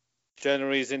basically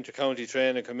January's inter-county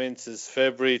training commences,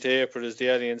 February to April is the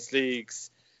Alliance Leagues,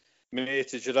 May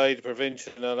to July the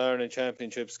Provincial and All-Ireland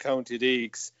Championships, County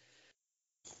Leagues,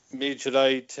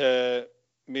 mid-July to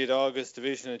mid-August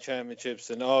Divisional Championships,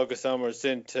 and August onwards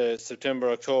into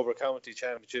September, October County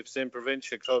Championships, then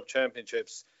Provincial Club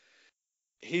Championships.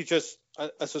 He just, I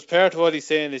suppose part of what he's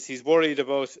saying is he's worried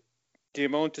about the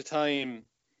amount of time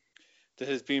that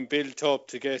has been built up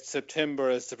to get September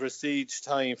as the prestige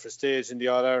time for staging the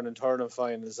All-Ireland tournament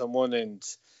finals on one end,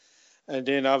 and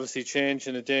then obviously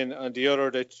changing it then on the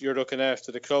other that you're looking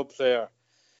after the club player.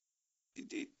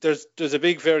 There's a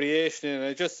big variation, and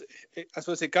I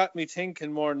suppose it got me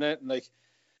thinking more than that. Like,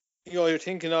 you're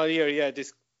thinking all year, yeah,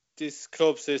 this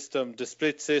club system, the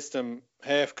split system,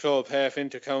 half club, half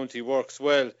inter-county works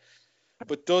well,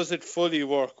 but does it fully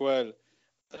work well?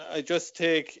 I just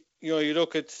take, you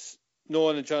look at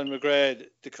Nolan and John McGrath,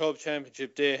 the club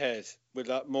championship they had with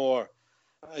a lot more.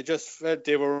 I just felt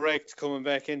they were wrecked coming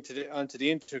back onto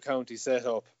the inter-county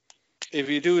setup. If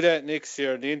you do that next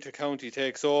year and the inter-county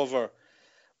takes over,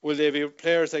 will they be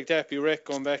players like that be wrecked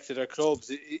going back to their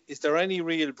clubs? Is there any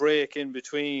real break in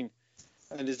between?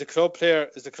 And is the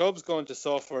club's going to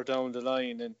suffer down the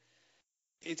line? And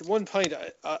at one point,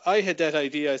 I had that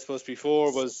idea, I suppose,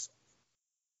 before, was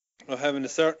of having a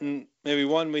certain, maybe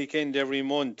one weekend every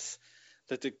month,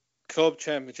 that the club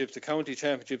championships, the county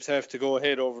championships have to go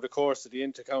ahead over the course of the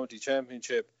inter-county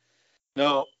championship.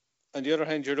 Now, on the other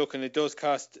hand, you're looking, it does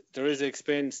cost, there is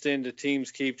expense then, the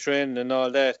teams keep training and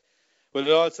all that, but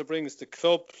it also brings the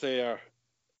club player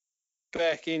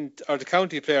back in, or the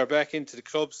county player back into the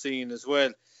club scene as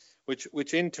well, which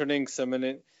interlinks them,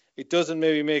 and it doesn't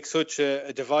maybe make such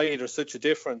a divide or such a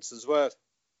difference as well.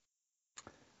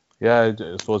 Yeah,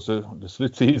 I suppose the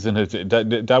split season,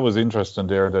 that was interesting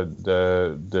there,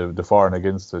 the for and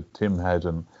against that Tim had.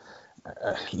 And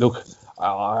look,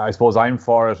 I suppose I'm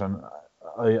for it, and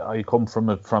I come from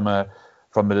an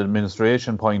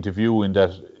administration point of view, in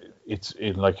that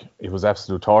it was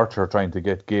absolute torture trying to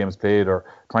get games played, or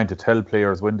trying to tell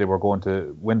players when they were going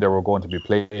to be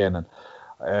playing,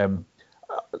 and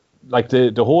like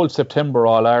the whole September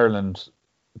All Ireland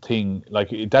thing, like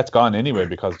that's gone anyway,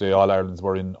 because the All Irelands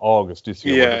were in August this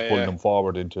year. We're just pulling them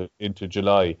forward into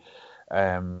July.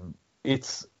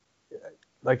 It's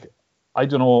like, I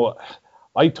don't know,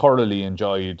 I thoroughly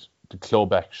enjoyed the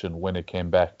club action when it came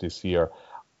back this year,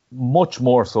 much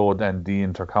more so than the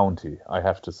inter-county, I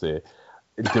have to say.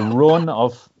 The run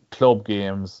of club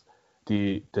games,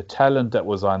 the talent that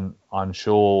was on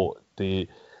show,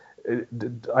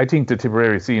 I think the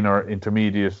Tipperary Senior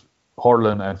Intermediate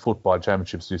hurling and football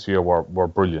championships this year were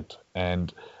brilliant,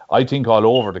 and I think all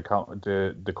over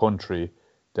the country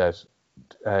that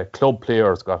club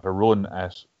players got a run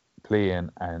at playing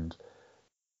and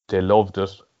they loved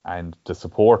it and the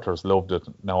supporters loved it.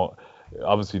 Now,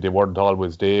 obviously they weren't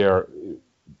always there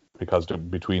because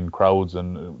between crowds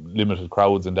and limited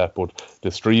crowds and that, but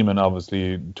the streaming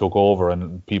obviously took over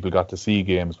and people got to see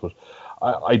games. But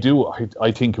I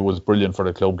think it was brilliant for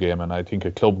the club game, and I think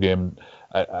a club game,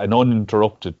 an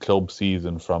uninterrupted club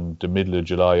season from the middle of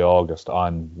July, August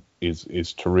on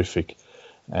is terrific.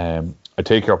 I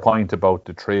take your point about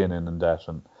the training and that,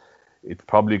 and it's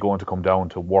probably going to come down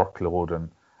to workload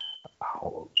and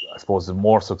I suppose the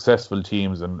more successful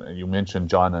teams, and you mentioned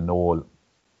John and Noel,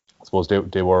 I suppose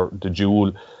they were the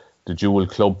dual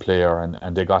club player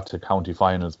and they got to county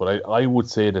finals, but I would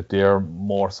say that they're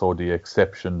more so the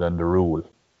exception than the rule.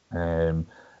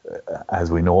 As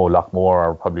we know, Lockmore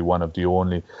are probably one of the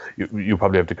only. You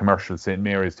probably have the commercial St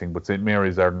Mary's thing, but St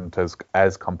Mary's aren't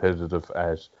as competitive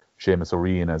at Seamus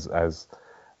O'Reen as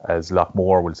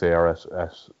Lockmore will say are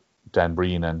at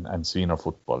Danbreen and senior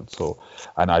football. So,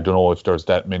 and I don't know if there's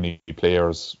that many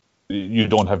players. You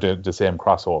don't have the same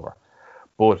crossover.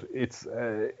 But it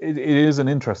is an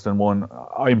interesting one.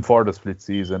 I'm for the split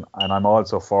season, and I'm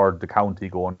also for the county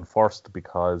going first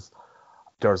because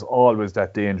there's always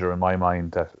that danger in my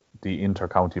mind that the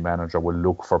inter-county manager will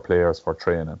look for players for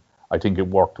training. I think it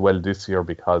worked well this year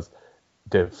because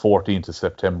the 14th of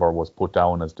September was put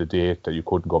down as the date that you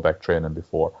couldn't go back training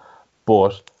before.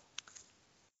 But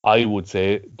I would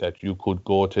say that you could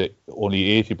go to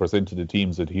only 80% of the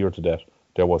teams adhere to that.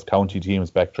 There was county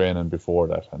teams back training before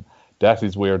that, and that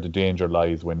is where the danger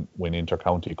lies when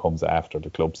inter-county comes after the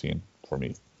club scene for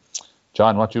me.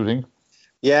 John, what do you think?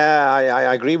 Yeah,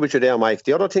 I agree with you there, Mike.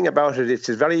 The other thing about it, it's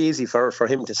very easy for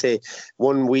him to say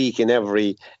 1 week in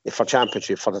every for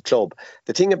championship for the club.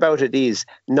 The thing about it is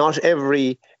not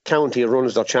every county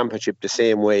runs their championship the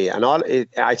same way. And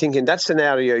I think in that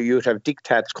scenario, you'd have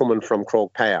diktats coming from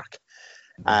Croke Park.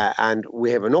 And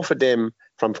we have enough of them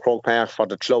from Croke Park for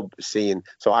the club scene.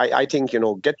 So I think,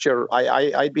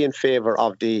 I'd be in favour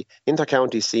of the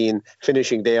inter-county scene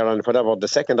finishing there on whatever, the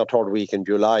 2nd or 3rd week in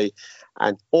July.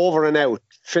 And over and out,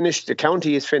 finished, the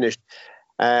county is finished.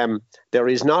 There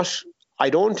is not, I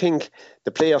don't think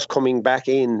the players coming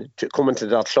to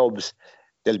their clubs,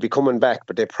 they'll be coming back,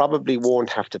 but they probably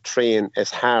won't have to train as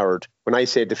hard. When I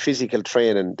say the physical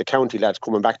training, the county lads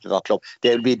coming back to their club,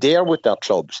 they'll be there with their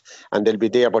clubs and they'll be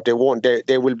there, but they won't.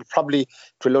 They will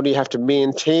only have to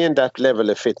maintain that level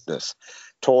of fitness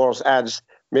towards as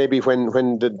maybe when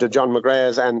the John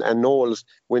McGraths and Knowles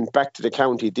went back to the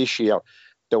county this year.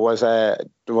 There was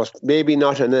maybe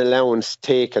not an allowance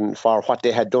taken for what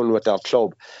they had done with their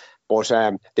club, but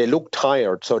they looked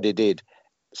tired, so they did.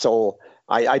 So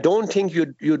I don't think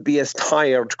you'd be as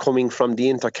tired coming from the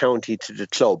inter-county to the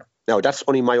club. Now, that's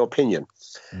only my opinion.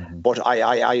 Mm-hmm. But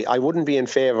I wouldn't be in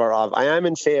favour of... I am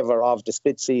in favour of the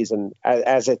split season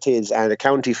as it is, and the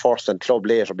county first and club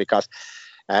later, because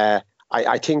I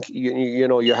think,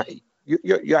 you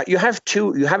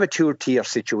have a two-tier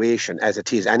situation as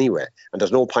it is anyway, and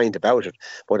there's no point about it.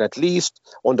 But at least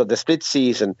under the split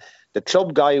season, the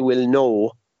club guy will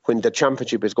know when the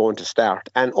championship is going to start.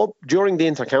 And up during the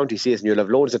inter-county season, you'll have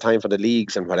loads of time for the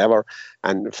leagues and whatever,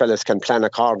 and fellas can plan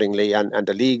accordingly. And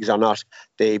the leagues are not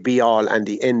the be-all and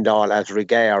the end-all as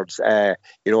regards, a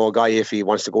guy, if he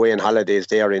wants to go away on holidays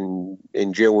there in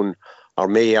June or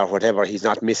May or whatever, he's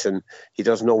not missing. He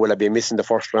doesn't know, will I be missing the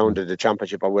first round of the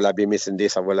championship, or will I be missing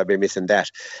this, or will I be missing that?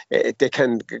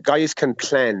 Guys can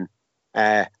plan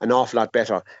an awful lot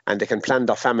better, and they can plan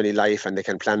their family life, and they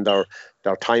can plan their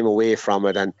time away from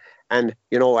it. And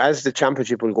as the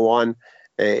championship will go on,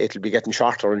 it'll be getting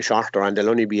shorter and shorter, and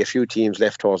there'll only be a few teams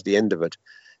left towards the end of it.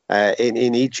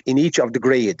 In each of the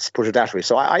grades, put it that way.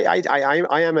 So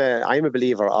I am a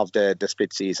believer of the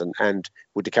split season, and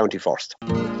with the county first.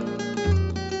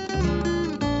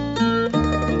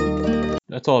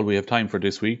 That's all we have time for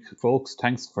this week, folks.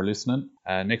 Thanks for listening.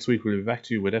 Next week we'll be back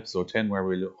to you with episode 10, where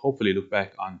we'll hopefully look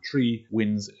back on 3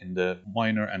 wins in the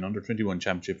minor and under 21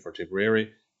 championship for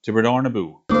Tipperary. Tipper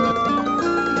Dornaboo.